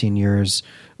 115 years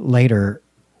later,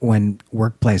 when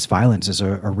workplace violence is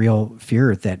a real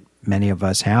fear that many of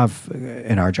us have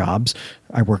in our jobs.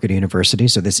 I work at a university,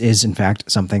 so this is, in fact,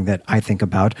 something that I think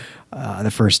about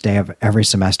the first day of every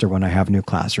semester when I have new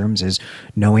classrooms, is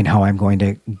knowing how I'm going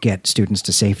to get students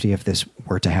to safety if this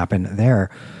were to happen there.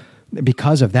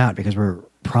 Because of that, because we're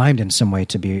primed in some way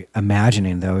to be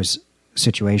imagining those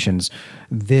situations,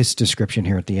 this description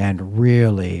here at the end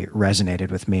really resonated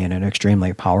with me in an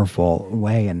extremely powerful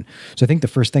way. And so I think the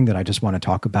first thing that I just want to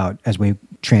talk about as we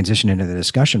transition into the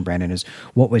discussion, Brandon, is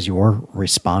what was your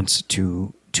response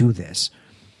to this?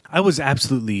 I was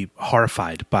absolutely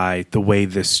horrified by the way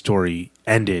this story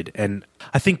ended. And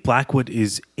I think Blackwood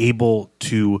is able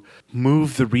to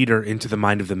move the reader into the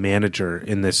mind of the manager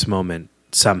in this moment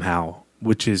somehow,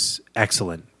 which is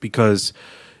excellent, because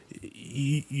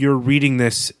you're reading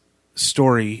this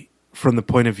story from the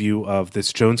point of view of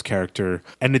this Jones character,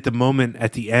 and at the moment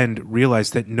at the end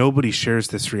realize that nobody shares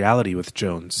this reality with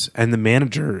Jones, and the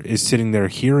manager is sitting there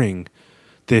hearing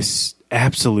this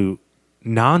absolute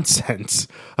nonsense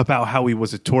about how he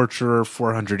was a torturer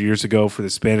 400 years ago for the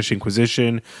Spanish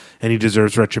Inquisition and he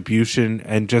deserves retribution,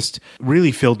 and just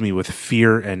really filled me with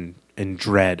fear and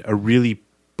dread, a really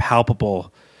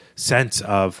palpable sense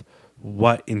of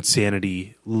what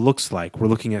insanity looks like. We're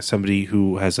looking at somebody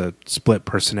who has a split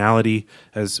personality,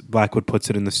 as Blackwood puts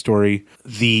it in the story.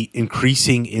 The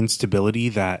increasing instability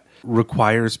that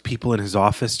requires people in his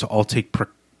office to all take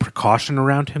precaution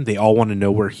around him. They all want to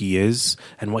know where he is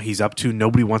and what he's up to.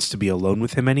 Nobody wants to be alone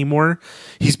with him anymore.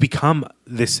 He's become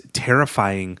this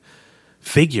terrifying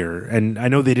figure. And I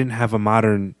know they didn't have a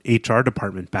modern HR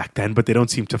department back then, but they don't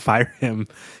seem to fire him.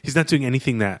 He's not doing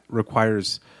anything that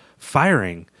requires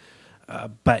firing.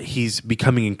 But he's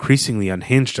becoming increasingly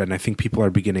unhinged, and I think people are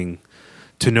beginning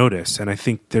to notice. And I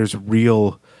think there's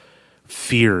real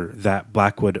fear that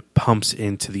Blackwood pumps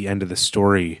into the end of the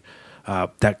story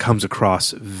that comes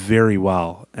across very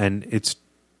well. And it's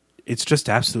just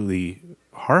absolutely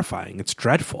horrifying. It's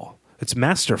dreadful. It's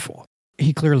masterful.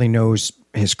 He clearly knows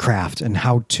his craft and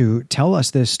how to tell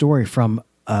us this story from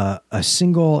a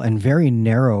single and very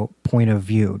narrow point of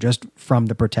view, just from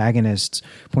the protagonist's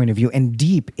point of view and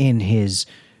deep in his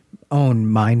own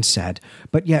mindset,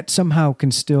 but yet somehow can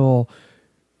still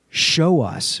show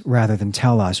us rather than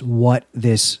tell us what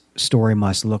this story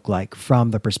must look like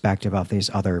from the perspective of these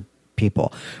other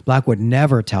people. Blackwood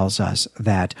never tells us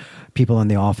that people in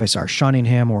the office are shunning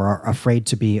him or are afraid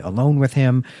to be alone with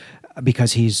him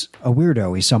because he's a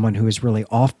weirdo. He's someone who is really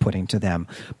off-putting to them,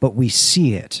 but we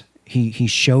see it. He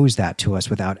shows that to us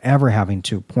without ever having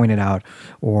to point it out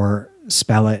or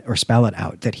spell it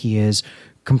out, that he is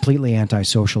completely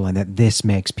antisocial and that this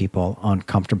makes people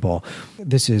uncomfortable.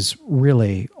 This is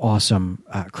really awesome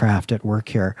craft at work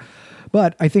here.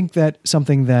 But I think that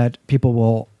something that people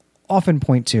will often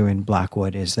point to in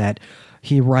Blackwood is that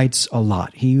he writes a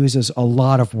lot. He uses a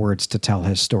lot of words to tell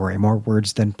his story, more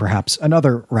words than perhaps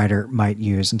another writer might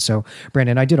use. And so,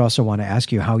 Brandon, I did also want to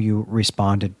ask you how you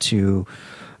responded to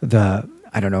the,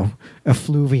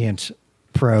 effluviant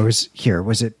prose here.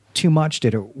 Was it too much?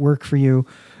 Did it work for you?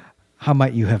 How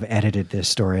might you have edited this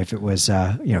story if it was,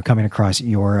 coming across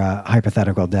your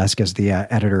hypothetical desk as the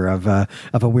editor of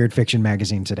a weird fiction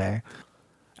magazine today?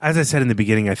 As I said in the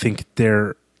beginning, I think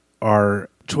there are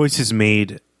choices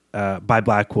made by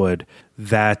Blackwood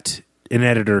that an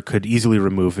editor could easily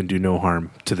remove and do no harm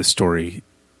to the story.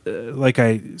 Like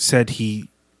I said, he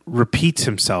repeats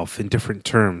himself in different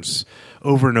terms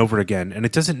over and over again, and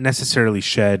it doesn't necessarily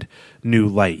shed new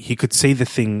light. He could say the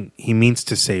thing he means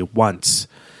to say once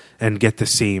and get the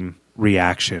same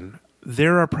reaction.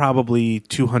 There are probably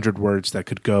 200 words that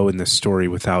could go in this story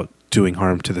without doing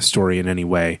harm to the story in any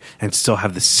way and still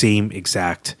have the same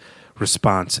exact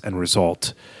response and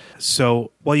result.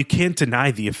 So while you can't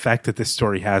deny the effect that this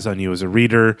story has on you as a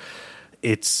reader,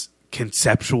 its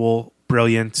conceptual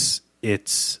brilliance,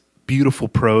 its beautiful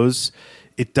prose,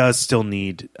 it does still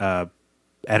need an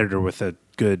editor with a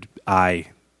good eye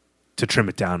to trim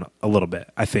it down a little bit,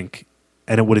 I think,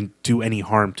 and it wouldn't do any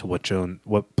harm to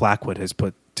what Blackwood has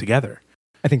put together.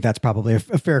 I think that's probably a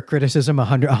fair criticism.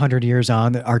 100 years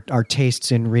on, our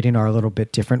tastes in reading are a little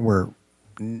bit different. We're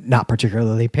not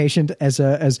particularly patient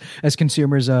as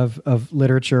consumers of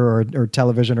literature or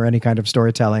television or any kind of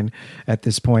storytelling at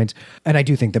this point. And I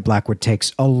do think that Blackwood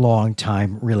takes a long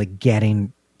time really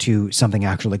getting to something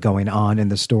actually going on in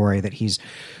the story, that he's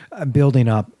building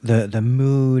up the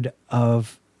mood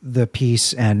of the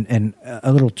piece and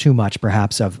a little too much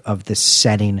perhaps of the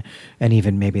setting and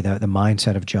even maybe the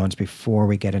mindset of Jones before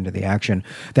we get into the action.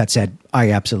 That said,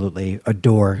 I absolutely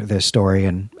adore this story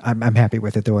and I'm happy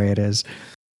with it the way it is.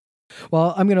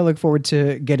 Well, I'm going to look forward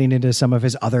to getting into some of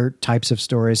his other types of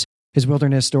stories, his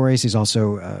wilderness stories. He's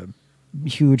also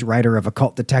huge writer of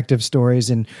occult detective stories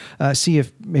and see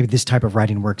if maybe this type of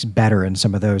writing works better in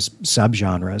some of those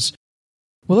subgenres.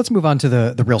 Well, let's move on to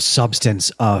the real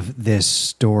substance of this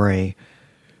story.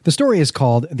 The story is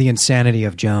called The Insanity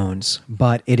of Jones,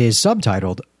 but it is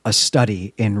subtitled A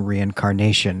Study in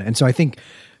Reincarnation. And so I think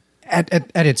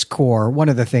at its core, one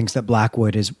of the things that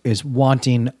Blackwood is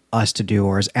wanting us to do,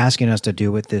 or is asking us to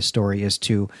do with this story, is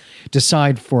to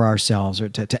decide for ourselves, or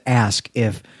to ask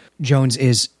if Jones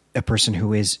is a person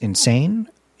who is insane,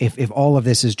 if all of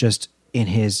this is just in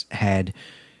his head,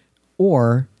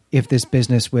 or if this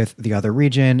business with the other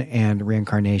region and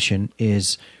reincarnation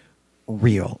is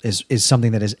real, is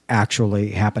something that is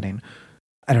actually happening.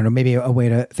 I don't know, maybe a way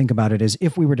to think about it is,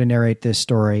 if we were to narrate this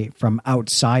story from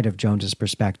outside of Jones's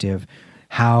perspective,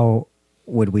 how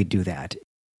would we do that?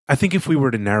 I think if we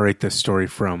were to narrate this story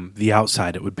from the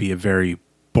outside, it would be a very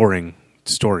boring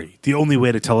story. The only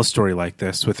way to tell a story like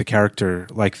this with a character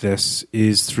like this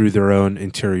is through their own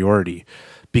interiority,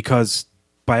 because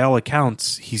by all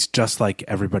accounts, he's just like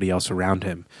everybody else around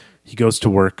him. He goes to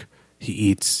work, he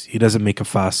eats, he doesn't make a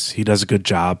fuss, he does a good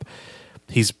job.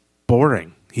 He's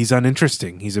boring. He's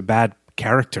uninteresting. He's a bad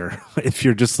character. If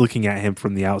you're just looking at him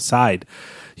from the outside,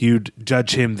 you'd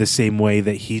judge him the same way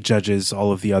that he judges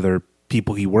all of the other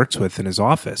people he works with in his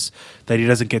office, that he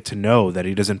doesn't get to know, that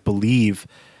he doesn't believe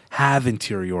have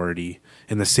interiority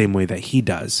in the same way that he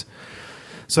does.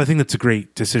 So I think that's a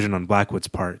great decision on Blackwood's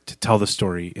part to tell the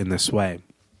story in this way.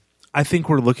 I think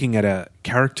we're looking at a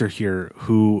character here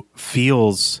who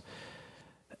feels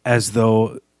as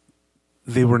though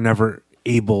they were never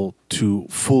able to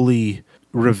fully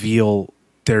reveal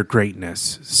their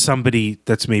greatness. Somebody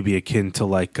that's maybe akin to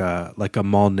like a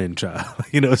mall ninja,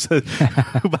 so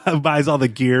who buys all the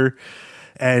gear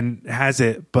and has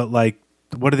it, but like,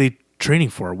 what are they training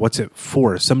for? What's it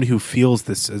for? Somebody who feels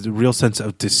this as a real sense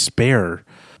of despair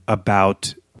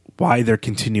about why they're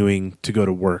continuing to go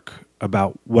to work,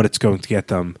 about what it's going to get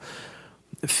them,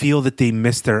 feel that they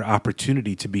missed their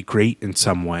opportunity to be great in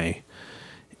some way.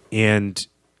 And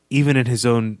even in his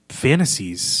own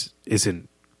fantasies isn't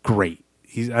great.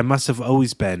 I must have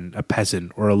always been a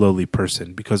peasant or a lowly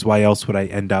person, because why else would I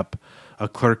end up a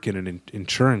clerk in an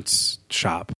insurance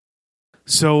shop?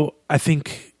 So I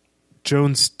think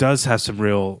Jones does have some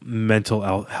real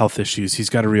mental health issues. He's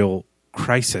got a real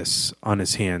crisis on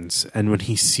his hands. And when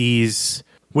he sees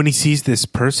this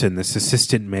person, this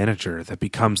assistant manager that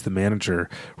becomes the manager,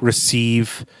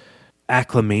 receive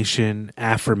acclamation,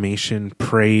 affirmation,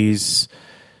 praise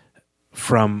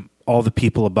from all the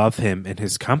people above him in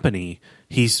his company,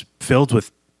 he's filled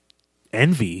with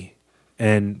envy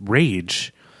and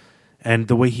rage. And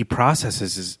the way he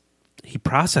processes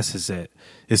it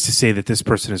is to say that this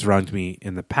person has wronged me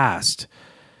in the past.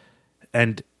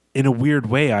 And in a weird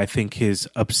way, I think his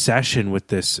obsession with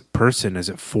this person, as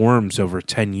it forms over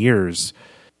 10 years,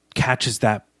 catches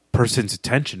that person's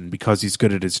attention. Because he's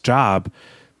good at his job,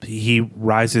 he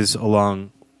rises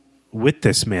along with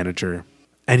this manager.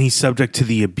 And he's subject to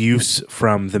the abuse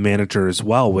from the manager as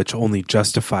well, which only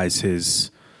justifies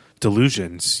his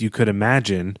delusions. You could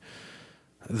imagine,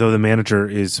 though the manager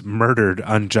is murdered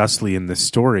unjustly in this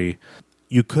story,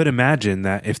 you could imagine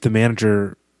that if the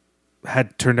manager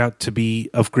had turned out to be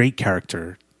of great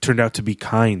character, turned out to be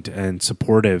kind and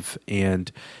supportive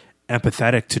and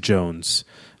empathetic to Jones,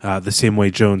 the same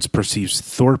way Jones perceives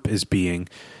Thorpe as being,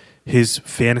 his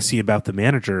fantasy about the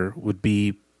manager would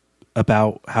be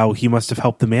about how he must have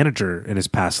helped the manager in his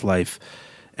past life,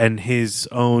 and his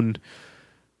own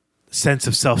sense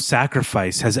of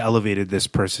self-sacrifice has elevated this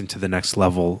person to the next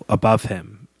level above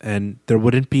him. And there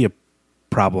wouldn't be a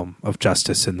problem of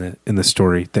justice in the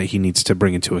story that he needs to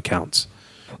bring into account.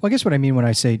 Well, I guess what I mean when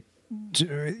I say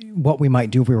what we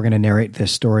might do if we were going to narrate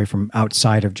this story from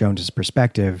outside of Jones's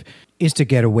perspective is to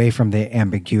get away from the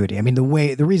ambiguity. I mean, the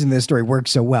reason this story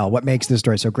works so well, what makes this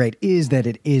story so great, is that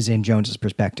it is in Jones's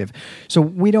perspective. So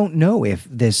we don't know if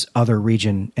this other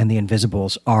region and the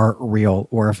Invisibles are real,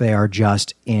 or if they are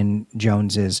just in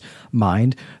Jones's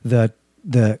mind. The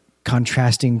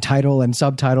contrasting title and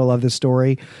subtitle of the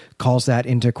story calls that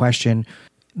into question.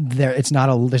 There's not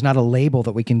a label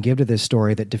that we can give to this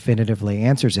story that definitively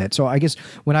answers it. So I guess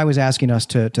when I was asking us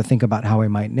to think about how we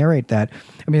might narrate that,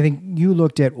 I mean, I think you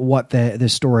looked at what the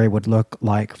story would look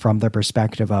like from the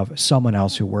perspective of someone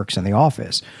else who works in the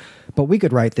office. But we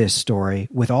could write this story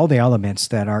with all the elements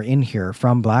that are in here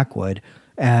from Blackwood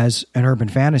as an urban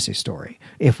fantasy story,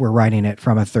 if we're writing it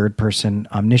from a third-person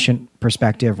omniscient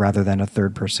perspective rather than a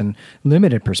third-person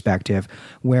limited perspective,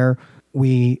 where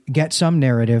we get some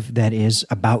narrative that is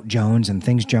about Jones and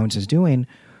things Jones is doing,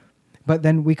 but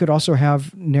then we could also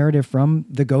have narrative from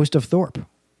the ghost of Thorpe,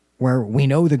 where we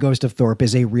know the ghost of Thorpe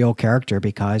is a real character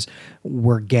because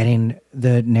we're getting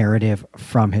the narrative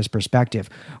from his perspective.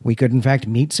 We could, in fact,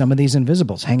 meet some of these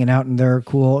invisibles hanging out in their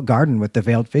cool garden with the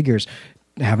veiled figures,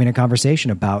 having a conversation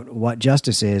about what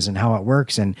justice is and how it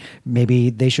works, and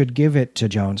maybe they should give it to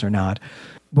Jones or not.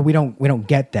 But we don't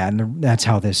get that, and that's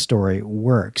how this story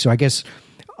works. So I guess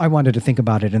I wanted to think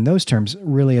about it in those terms,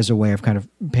 really as a way of kind of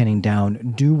pinning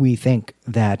down, do we think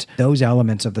that those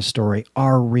elements of the story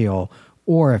are real,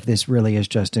 or if this really is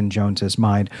just in Jones's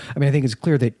mind? I mean, I think it's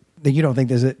clear that you don't think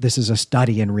this is a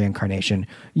study in reincarnation.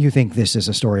 You think this is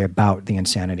a story about the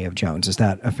insanity of Jones. Is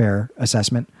that a fair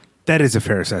assessment? That is a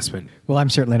fair assessment. Well, I'm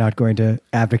certainly not going to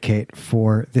advocate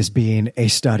for this being a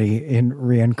study in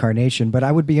reincarnation, but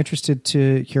I would be interested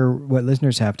to hear what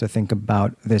listeners have to think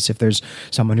about this if there's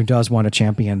someone who does want to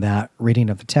champion that reading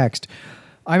of the text.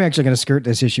 I'm actually going to skirt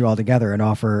this issue altogether and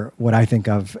offer what I think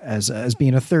of as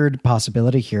being a third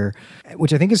possibility here,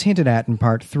 which I think is hinted at in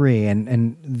part 3.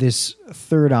 And this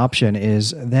third option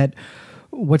is that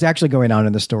what's actually going on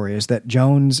in the story is that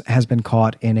Jones has been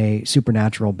caught in a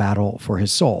supernatural battle for his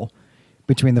soul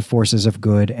between the forces of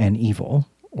good and evil,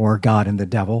 or God and the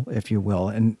devil, if you will,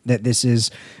 and that this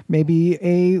is maybe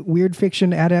a weird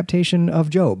fiction adaptation of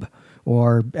Job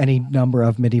or any number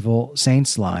of medieval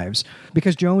saints' lives,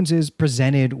 because Jones is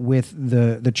presented with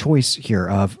the choice here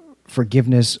of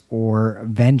forgiveness or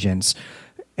vengeance,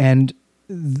 and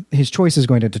his choice is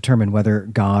going to determine whether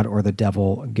God or the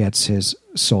devil gets his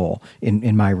soul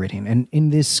in my reading. And in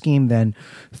this scheme, then,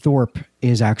 Thorpe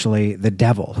is actually the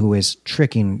devil who is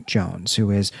tricking Jones,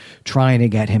 who is trying to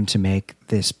get him to make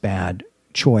this bad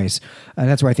choice. And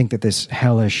that's where I think that this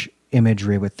hellish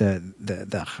imagery with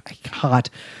the hot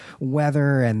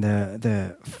weather and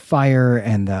the fire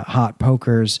and the hot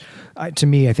pokers, to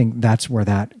me, I think that's where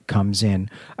that comes in.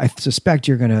 I suspect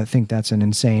you're going to think that's an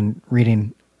insane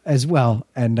reading as well,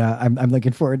 and I'm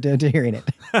looking forward to hearing it.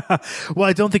 Well,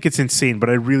 I don't think it's insane, but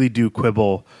I really do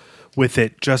quibble with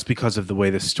it just because of the way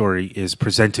the story is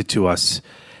presented to us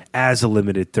as a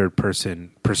limited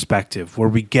third-person perspective, where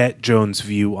we get Jones'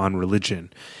 view on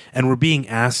religion, and we're being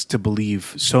asked to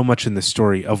believe so much in the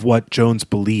story of what Jones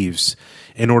believes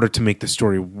in order to make the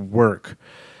story work.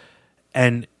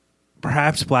 And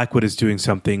perhaps Blackwood is doing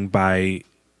something by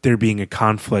there being a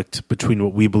conflict between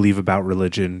what we believe about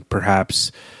religion,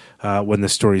 perhaps when the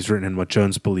story is written and what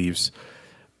Jones believes.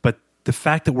 But the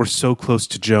fact that we're so close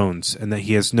to Jones and that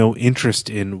he has no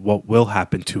interest in what will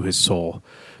happen to his soul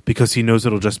because he knows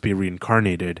it'll just be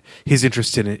reincarnated, his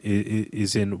interest in it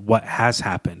is in what has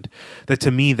happened. That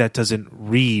to me, that doesn't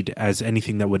read as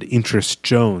anything that would interest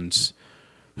Jones,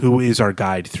 who is our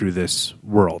guide through this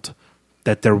world.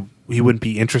 That he wouldn't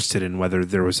be interested in whether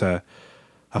there was a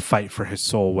fight for his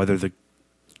soul, whether the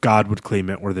God would claim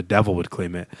it or the devil would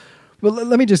claim it. Well,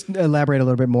 let me just elaborate a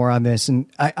little bit more on this. And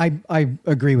I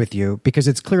agree with you, because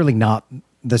it's clearly not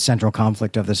the central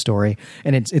conflict of the story.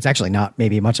 And it's actually not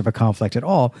maybe much of a conflict at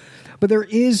all. But there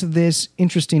is this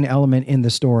interesting element in the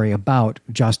story about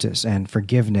justice and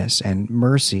forgiveness and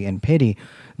mercy and pity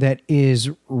that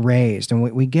is raised. And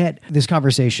we get this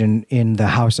conversation in the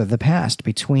House of the Past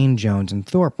between Jones and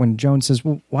Thorpe, when Jones says,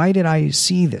 well, why did I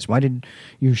see this? Why did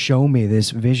you show me this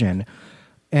vision?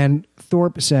 And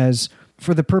Thorpe says,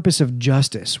 for the purpose of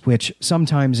justice, which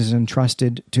sometimes is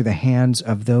entrusted to the hands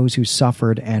of those who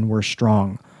suffered and were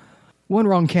strong. One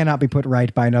wrong cannot be put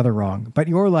right by another wrong, but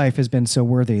your life has been so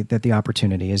worthy that the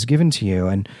opportunity is given to you.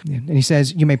 And he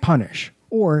says, you may punish,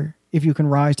 or if you can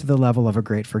rise to the level of a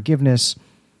great forgiveness,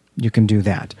 you can do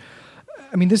that.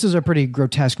 I mean, this is a pretty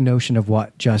grotesque notion of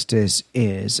what justice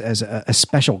is, as a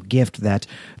special gift that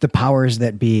the powers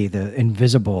that be, the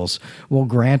invisibles, will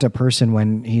grant a person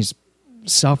when he's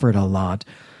suffered a lot.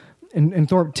 And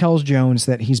Thorpe tells Jones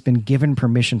that he's been given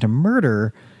permission to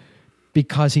murder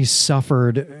because he's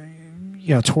suffered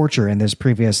torture in this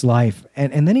previous life.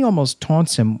 And then he almost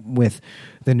taunts him with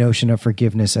the notion of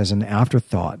forgiveness as an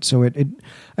afterthought. So I don't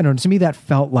know, to me that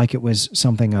felt like it was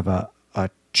something of a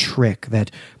trick,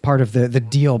 that part of the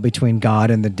deal between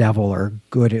God and the devil, or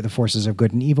good, the forces of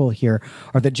good and evil here,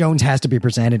 are that Jones has to be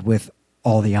presented with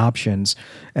all the options,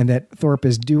 and that Thorpe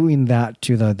is doing that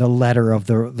to the letter of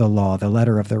the law, the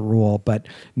letter of the rule, but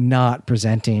not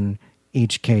presenting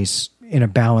each case in a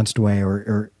balanced way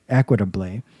or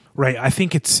equitably. Right. I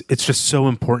think it's just so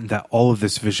important that all of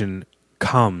this vision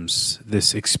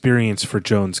this experience for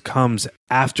Jones comes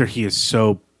after he is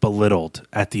so belittled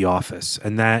at the office.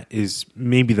 And that is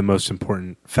maybe the most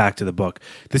important fact of the book.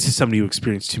 This is somebody who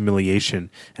experienced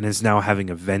humiliation and is now having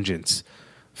a vengeance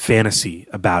fantasy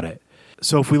about it.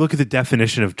 So if we look at the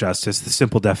definition of justice, the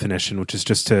simple definition, which is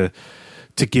just to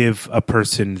give a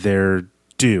person their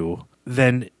due,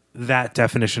 then that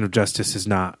definition of justice is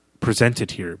not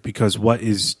presented here, because what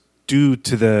is due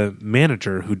to the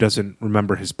manager who doesn't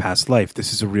remember his past life?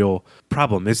 This is a real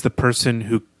problem. Is the person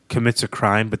who commits a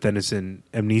crime but then is an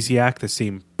amnesiac the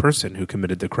same person who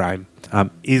committed the crime?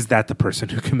 Is that the person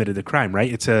who committed the crime,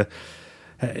 right? It's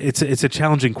a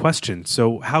challenging question.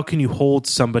 So how can you hold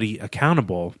somebody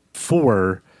accountable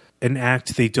for an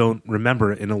act they don't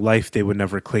remember in a life they would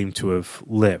never claim to have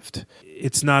lived?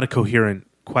 It's not a coherent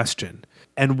question.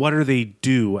 And what are they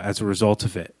due as a result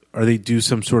of it? Are they due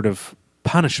some sort of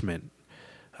punishment?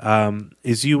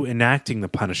 Is you enacting the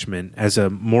punishment as a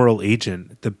moral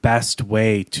agent the best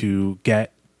way to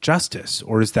get justice,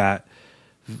 or is that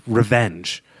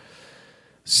revenge?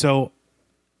 So,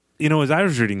 as I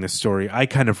was reading this story, I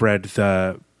kind of read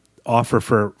the offer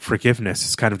for forgiveness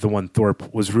as kind of the one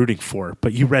Thorpe was rooting for,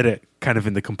 but you read it kind of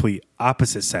in the complete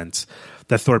opposite sense,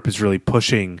 that Thorpe is really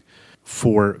pushing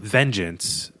for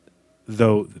vengeance,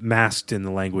 though masked in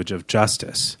the language of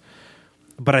justice.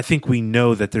 But I think we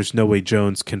know that there's no way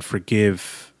Jones can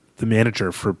forgive the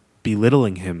manager for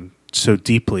belittling him so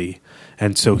deeply,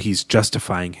 and so he's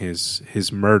justifying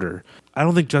his murder. I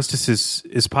don't think justice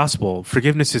is possible.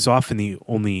 Forgiveness is often the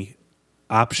only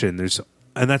option.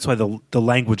 And that's why the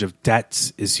language of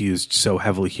debts is used so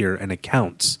heavily here, and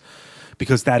accounts,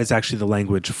 because that is actually the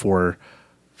language for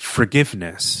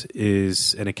forgiveness,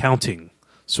 is an accounting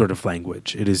sort of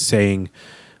language. It is saying,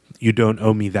 you don't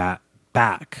owe me that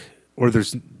back, or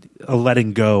there's a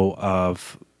letting go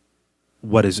of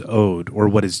what is owed or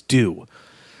what is due.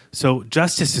 So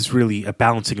justice is really a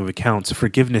balancing of accounts.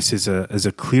 Forgiveness is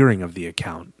a clearing of the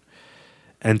account.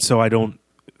 And so I don't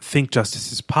think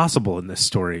justice is possible in this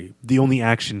story. The only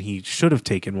action he should have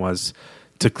taken was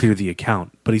to clear the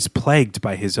account. But he's plagued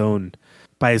by his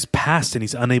past, and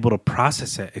he's unable to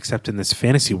process it except in this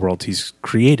fantasy world he's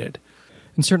created.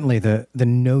 And certainly the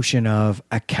notion of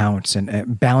accounts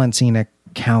and balancing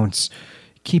accounts,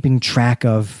 keeping track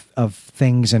of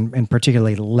things, and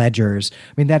particularly ledgers.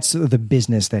 I mean, that's the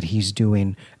business that he's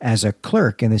doing as a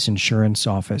clerk in this insurance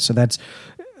office. So that's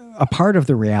a part of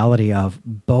the reality of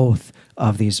both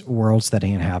of these worlds that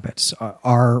he inhabits,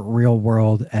 our real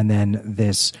world and then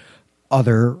this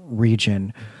other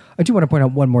region. I do want to point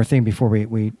out one more thing before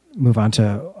we move on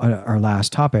to our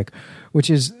last topic, which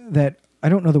is that I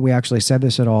don't know that we actually said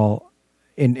this at all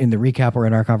in the recap or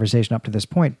in our conversation up to this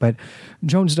point, but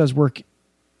Jones does work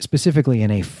specifically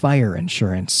in a fire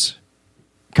insurance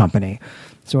company.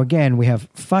 So again, we have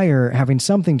fire having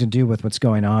something to do with what's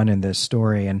going on in this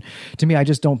story. And to me, I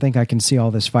just don't think I can see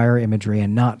all this fire imagery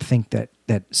and not think that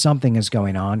something is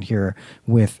going on here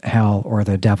with hell or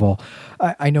the devil.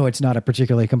 I know it's not a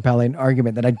particularly compelling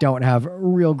argument, that I don't have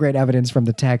real great evidence from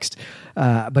the text,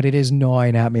 but it is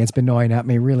gnawing at me. It's been gnawing at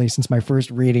me really since my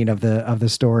first reading of the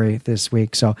story this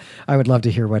week. So I would love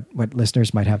to hear what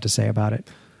listeners might have to say about it.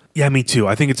 Yeah, me too.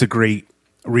 I think it's a great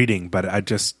reading, but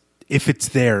if it's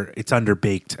there, it's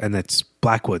underbaked, and it's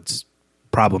Blackwood's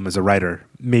problem as a writer,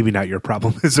 maybe not your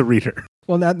problem as a reader.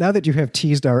 Well, now that you have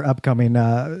teased our upcoming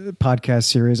podcast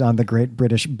series on the Great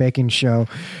British Baking Show,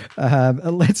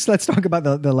 let's talk about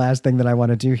the last thing that I want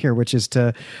to do here, which is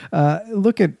to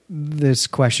look at this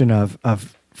question of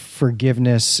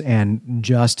forgiveness and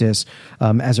justice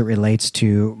as it relates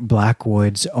to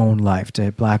Blackwood's own life,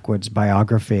 to Blackwood's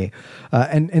biography.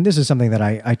 And this is something that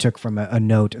I took from a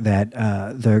note that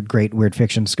the great weird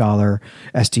fiction scholar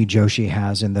S.T. Joshi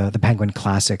has in the Penguin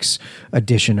Classics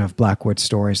edition of Blackwood's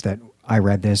stories that I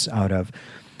read this out of.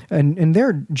 And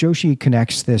there, Joshi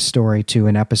connects this story to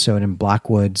an episode in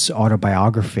Blackwood's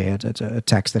autobiography. It's a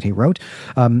text that he wrote.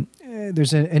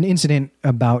 There's an incident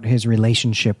about his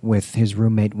relationship with his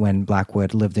roommate when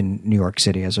Blackwood lived in New York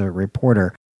City as a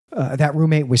reporter. That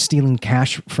roommate was stealing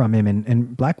cash from him,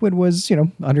 and Blackwood was,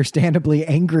 understandably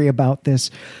angry about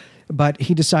this. But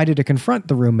he decided to confront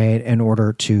the roommate in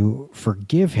order to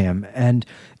forgive him. And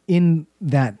in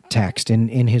that text,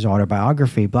 in his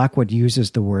autobiography, Blackwood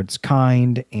uses the words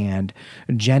kind and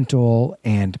gentle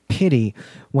and pity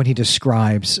when he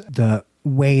describes the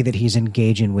way that he's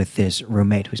engaging with this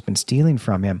roommate who's been stealing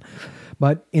from him.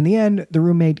 But in the end, the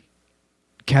roommate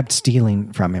kept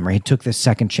stealing from him, or he took this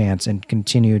second chance and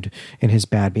continued in his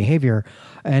bad behavior.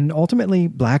 And ultimately,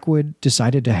 Blackwood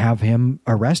decided to have him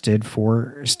arrested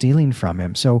for stealing from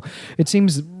him. So it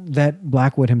seems that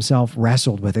Blackwood himself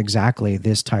wrestled with exactly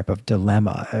this type of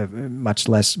dilemma, a much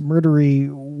less murdery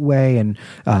way, and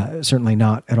certainly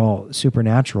not at all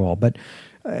supernatural. But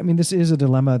I mean, this is a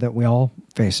dilemma that we all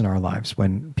face in our lives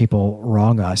when people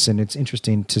wrong us. And it's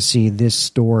interesting to see this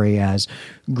story as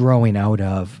growing out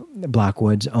of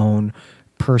Blackwood's own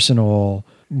personal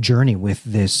journey with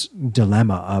this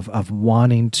dilemma of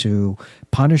wanting to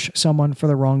punish someone for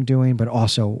the wrongdoing, but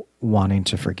also wanting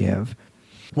to forgive.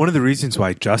 One of the reasons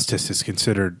why justice is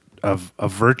considered of a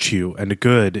virtue and a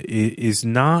good is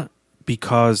not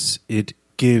because it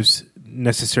gives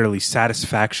necessarily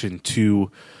satisfaction to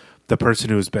the person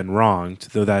who has been wronged,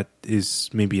 though that is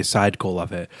maybe a side goal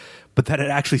of it, but that it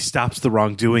actually stops the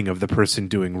wrongdoing of the person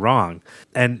doing wrong.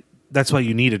 And that's why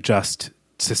you need a just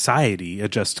society, a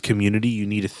just community. You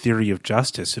need a theory of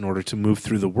justice in order to move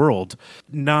through the world.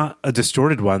 Not a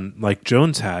distorted one like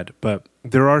Jones had, but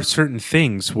there are certain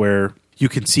things where you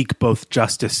can seek both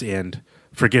justice and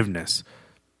forgiveness.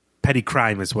 Petty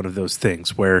crime is one of those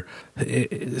things where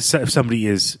if somebody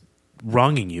is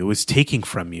wronging you, is taking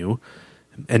from you,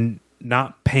 and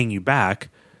not paying you back,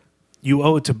 you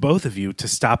owe it to both of you to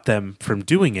stop them from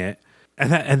doing it,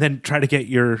 and then try to get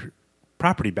your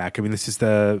property back. I mean, this is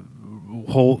the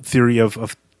whole theory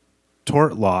of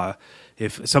tort law.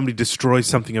 If somebody destroys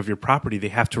something of your property, they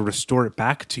have to restore it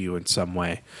back to you in some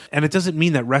way. And it doesn't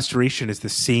mean that restoration is the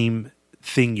same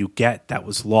thing you get that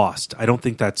was lost. I don't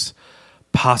think that's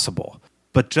possible.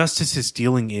 But justice is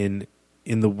dealing in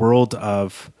the world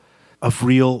of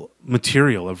real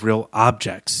material, of real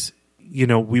objects. You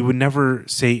know, we would never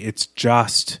say it's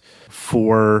just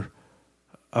for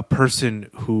a person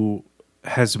who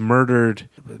has murdered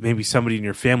maybe somebody in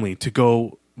your family to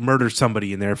go murder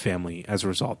somebody in their family as a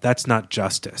result. That's not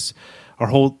justice. Our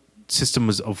whole system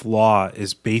of law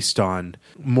is based on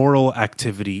moral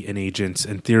activity in agents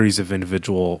and theories of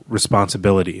individual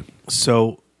responsibility.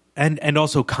 So, and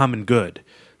also common good.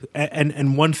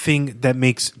 And one thing that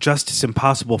makes justice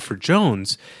impossible for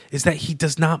Jones is that he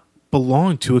does not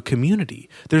belong to a community.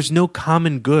 There's no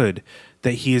common good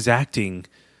that he is acting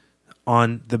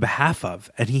on the behalf of,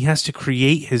 and he has to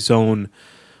create his own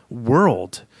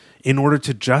world in order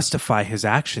to justify his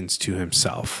actions to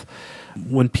himself.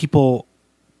 When people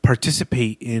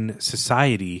participate in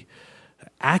society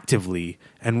actively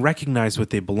and recognize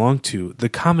what they belong to, the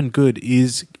common good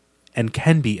is and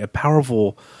can be a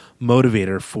powerful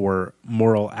motivator for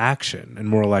moral action and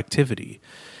moral activity.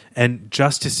 And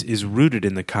justice is rooted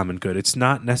in the common good. It's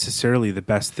not necessarily the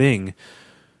best thing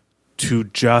to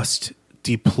just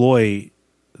deploy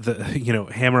the,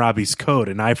 Hammurabi's code,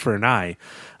 an eye for an eye,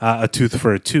 a tooth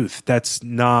for a tooth. That's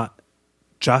not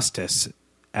justice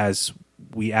as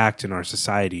we act in our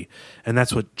society. And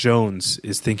that's what Jones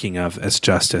is thinking of as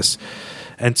justice.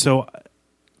 And so,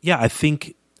 yeah, I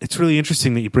think it's really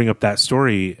interesting that you bring up that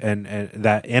story and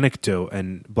that anecdote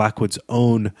and Blackwood's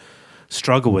own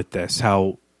struggle with this,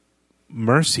 how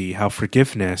mercy, how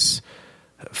forgiveness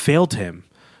failed him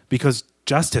because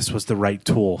justice was the right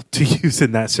tool to use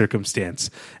in that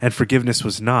circumstance and forgiveness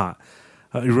was not.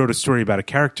 He wrote a story about a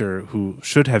character who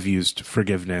should have used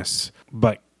forgiveness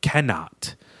but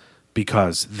cannot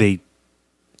because they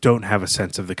don't have a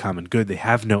sense of the common good. They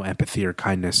have no empathy or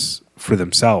kindness for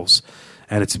themselves.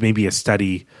 And it's maybe a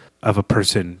study of a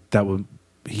person that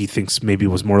he thinks maybe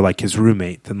was more like his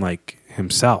roommate than like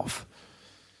himself.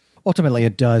 Ultimately,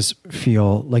 it does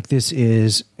feel like this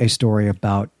is a story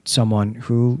about someone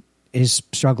who is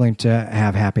struggling to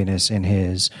have happiness in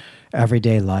his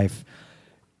everyday life.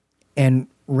 And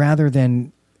rather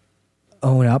than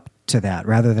own up to that,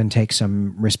 rather than take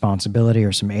some responsibility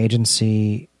or some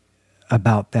agency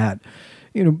about that,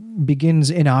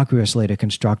 begins innocuously to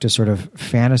construct a sort of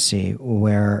fantasy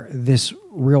where this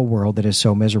real world that is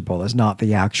so miserable is not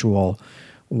the actual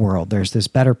world. There's this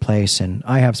better place and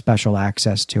I have special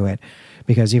access to it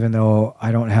because even though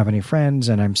I don't have any friends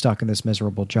and I'm stuck in this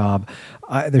miserable job,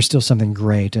 there's still something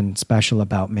great and special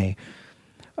about me.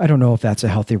 I don't know if that's a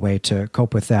healthy way to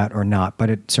cope with that or not, but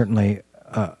it's certainly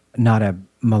not a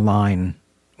malign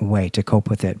way to cope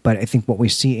with it. But I think what we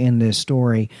see in this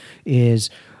story is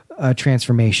a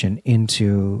transformation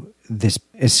into this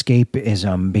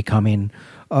escapism becoming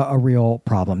a real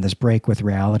problem, this break with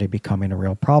reality becoming a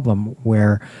real problem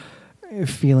where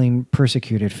feeling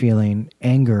persecuted, feeling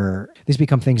anger, these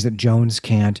become things that Jones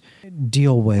can't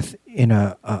deal with in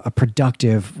a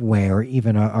productive way or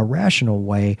even a rational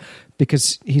way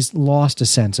because he's lost a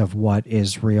sense of what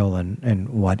is real and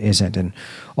what isn't. And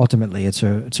ultimately, it's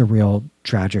a real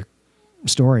tragic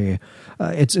story.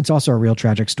 It's also a real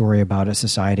tragic story about a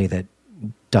society that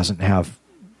doesn't have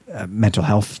mental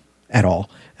health at all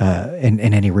in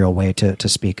any real way to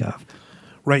speak of.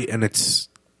 Right, and it's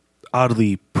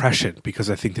oddly prescient because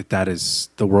I think that is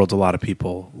the world a lot of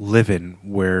people live in,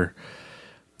 where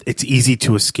it's easy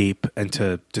to escape and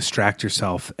to distract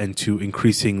yourself and to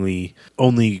increasingly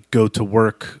only go to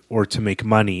work or to make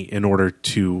money in order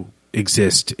to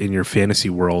exist in your fantasy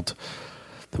world.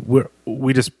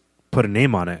 We just put a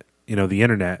name on it. the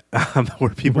internet,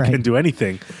 where people Right. can do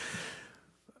anything.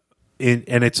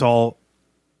 And it's all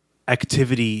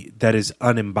activity that is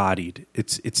unembodied.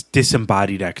 It's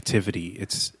disembodied activity.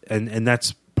 And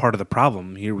that's part of the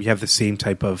problem. Here we have the same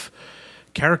type of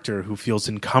character who feels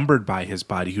encumbered by his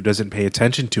body, who doesn't pay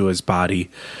attention to his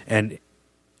body, and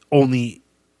only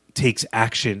takes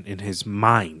action in his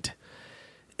mind.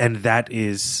 And that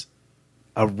is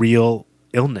a real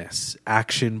illness.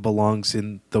 Action belongs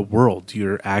in the world.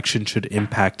 Your action should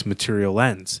impact material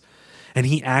ends. And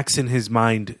he acts in his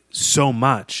mind so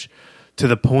much to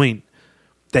the point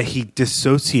that he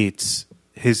dissociates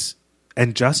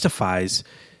and justifies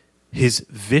his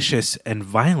vicious and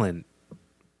violent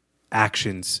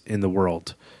actions in the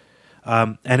world.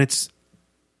 And it's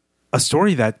a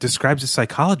story that describes the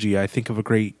psychology, I think, of a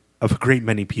great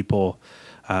many people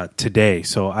today.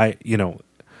 So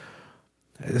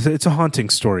it's a haunting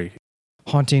story.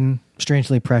 Haunting,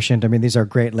 strangely prescient. I mean, these are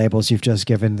great labels you've just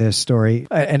given this story.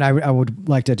 And I would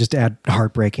like to just add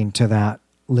heartbreaking to that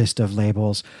list of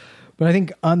labels. But I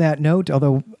think on that note,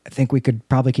 although I think we could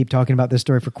probably keep talking about this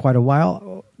story for quite a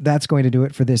while, that's going to do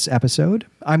it for this episode.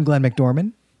 I'm Glenn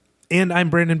McDorman. And I'm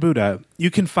Brandon Buddha. You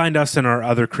can find us and our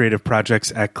other creative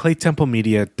projects at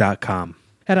claytemplemedia.com.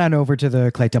 Head on over to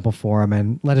the Clay Temple Forum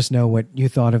and let us know what you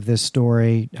thought of this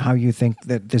story, how you think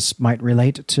that this might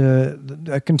relate to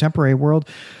the contemporary world.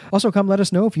 Also, come let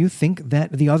us know if you think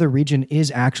that the other region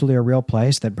is actually a real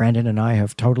place, that Brandon and I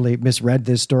have totally misread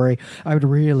this story. I would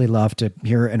really love to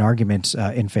hear an argument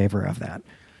in favor of that.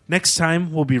 Next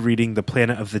time, we'll be reading The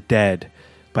Planet of the Dead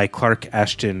by Clark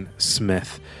Ashton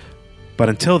Smith. But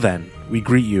until then, we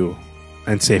greet you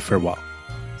and say farewell.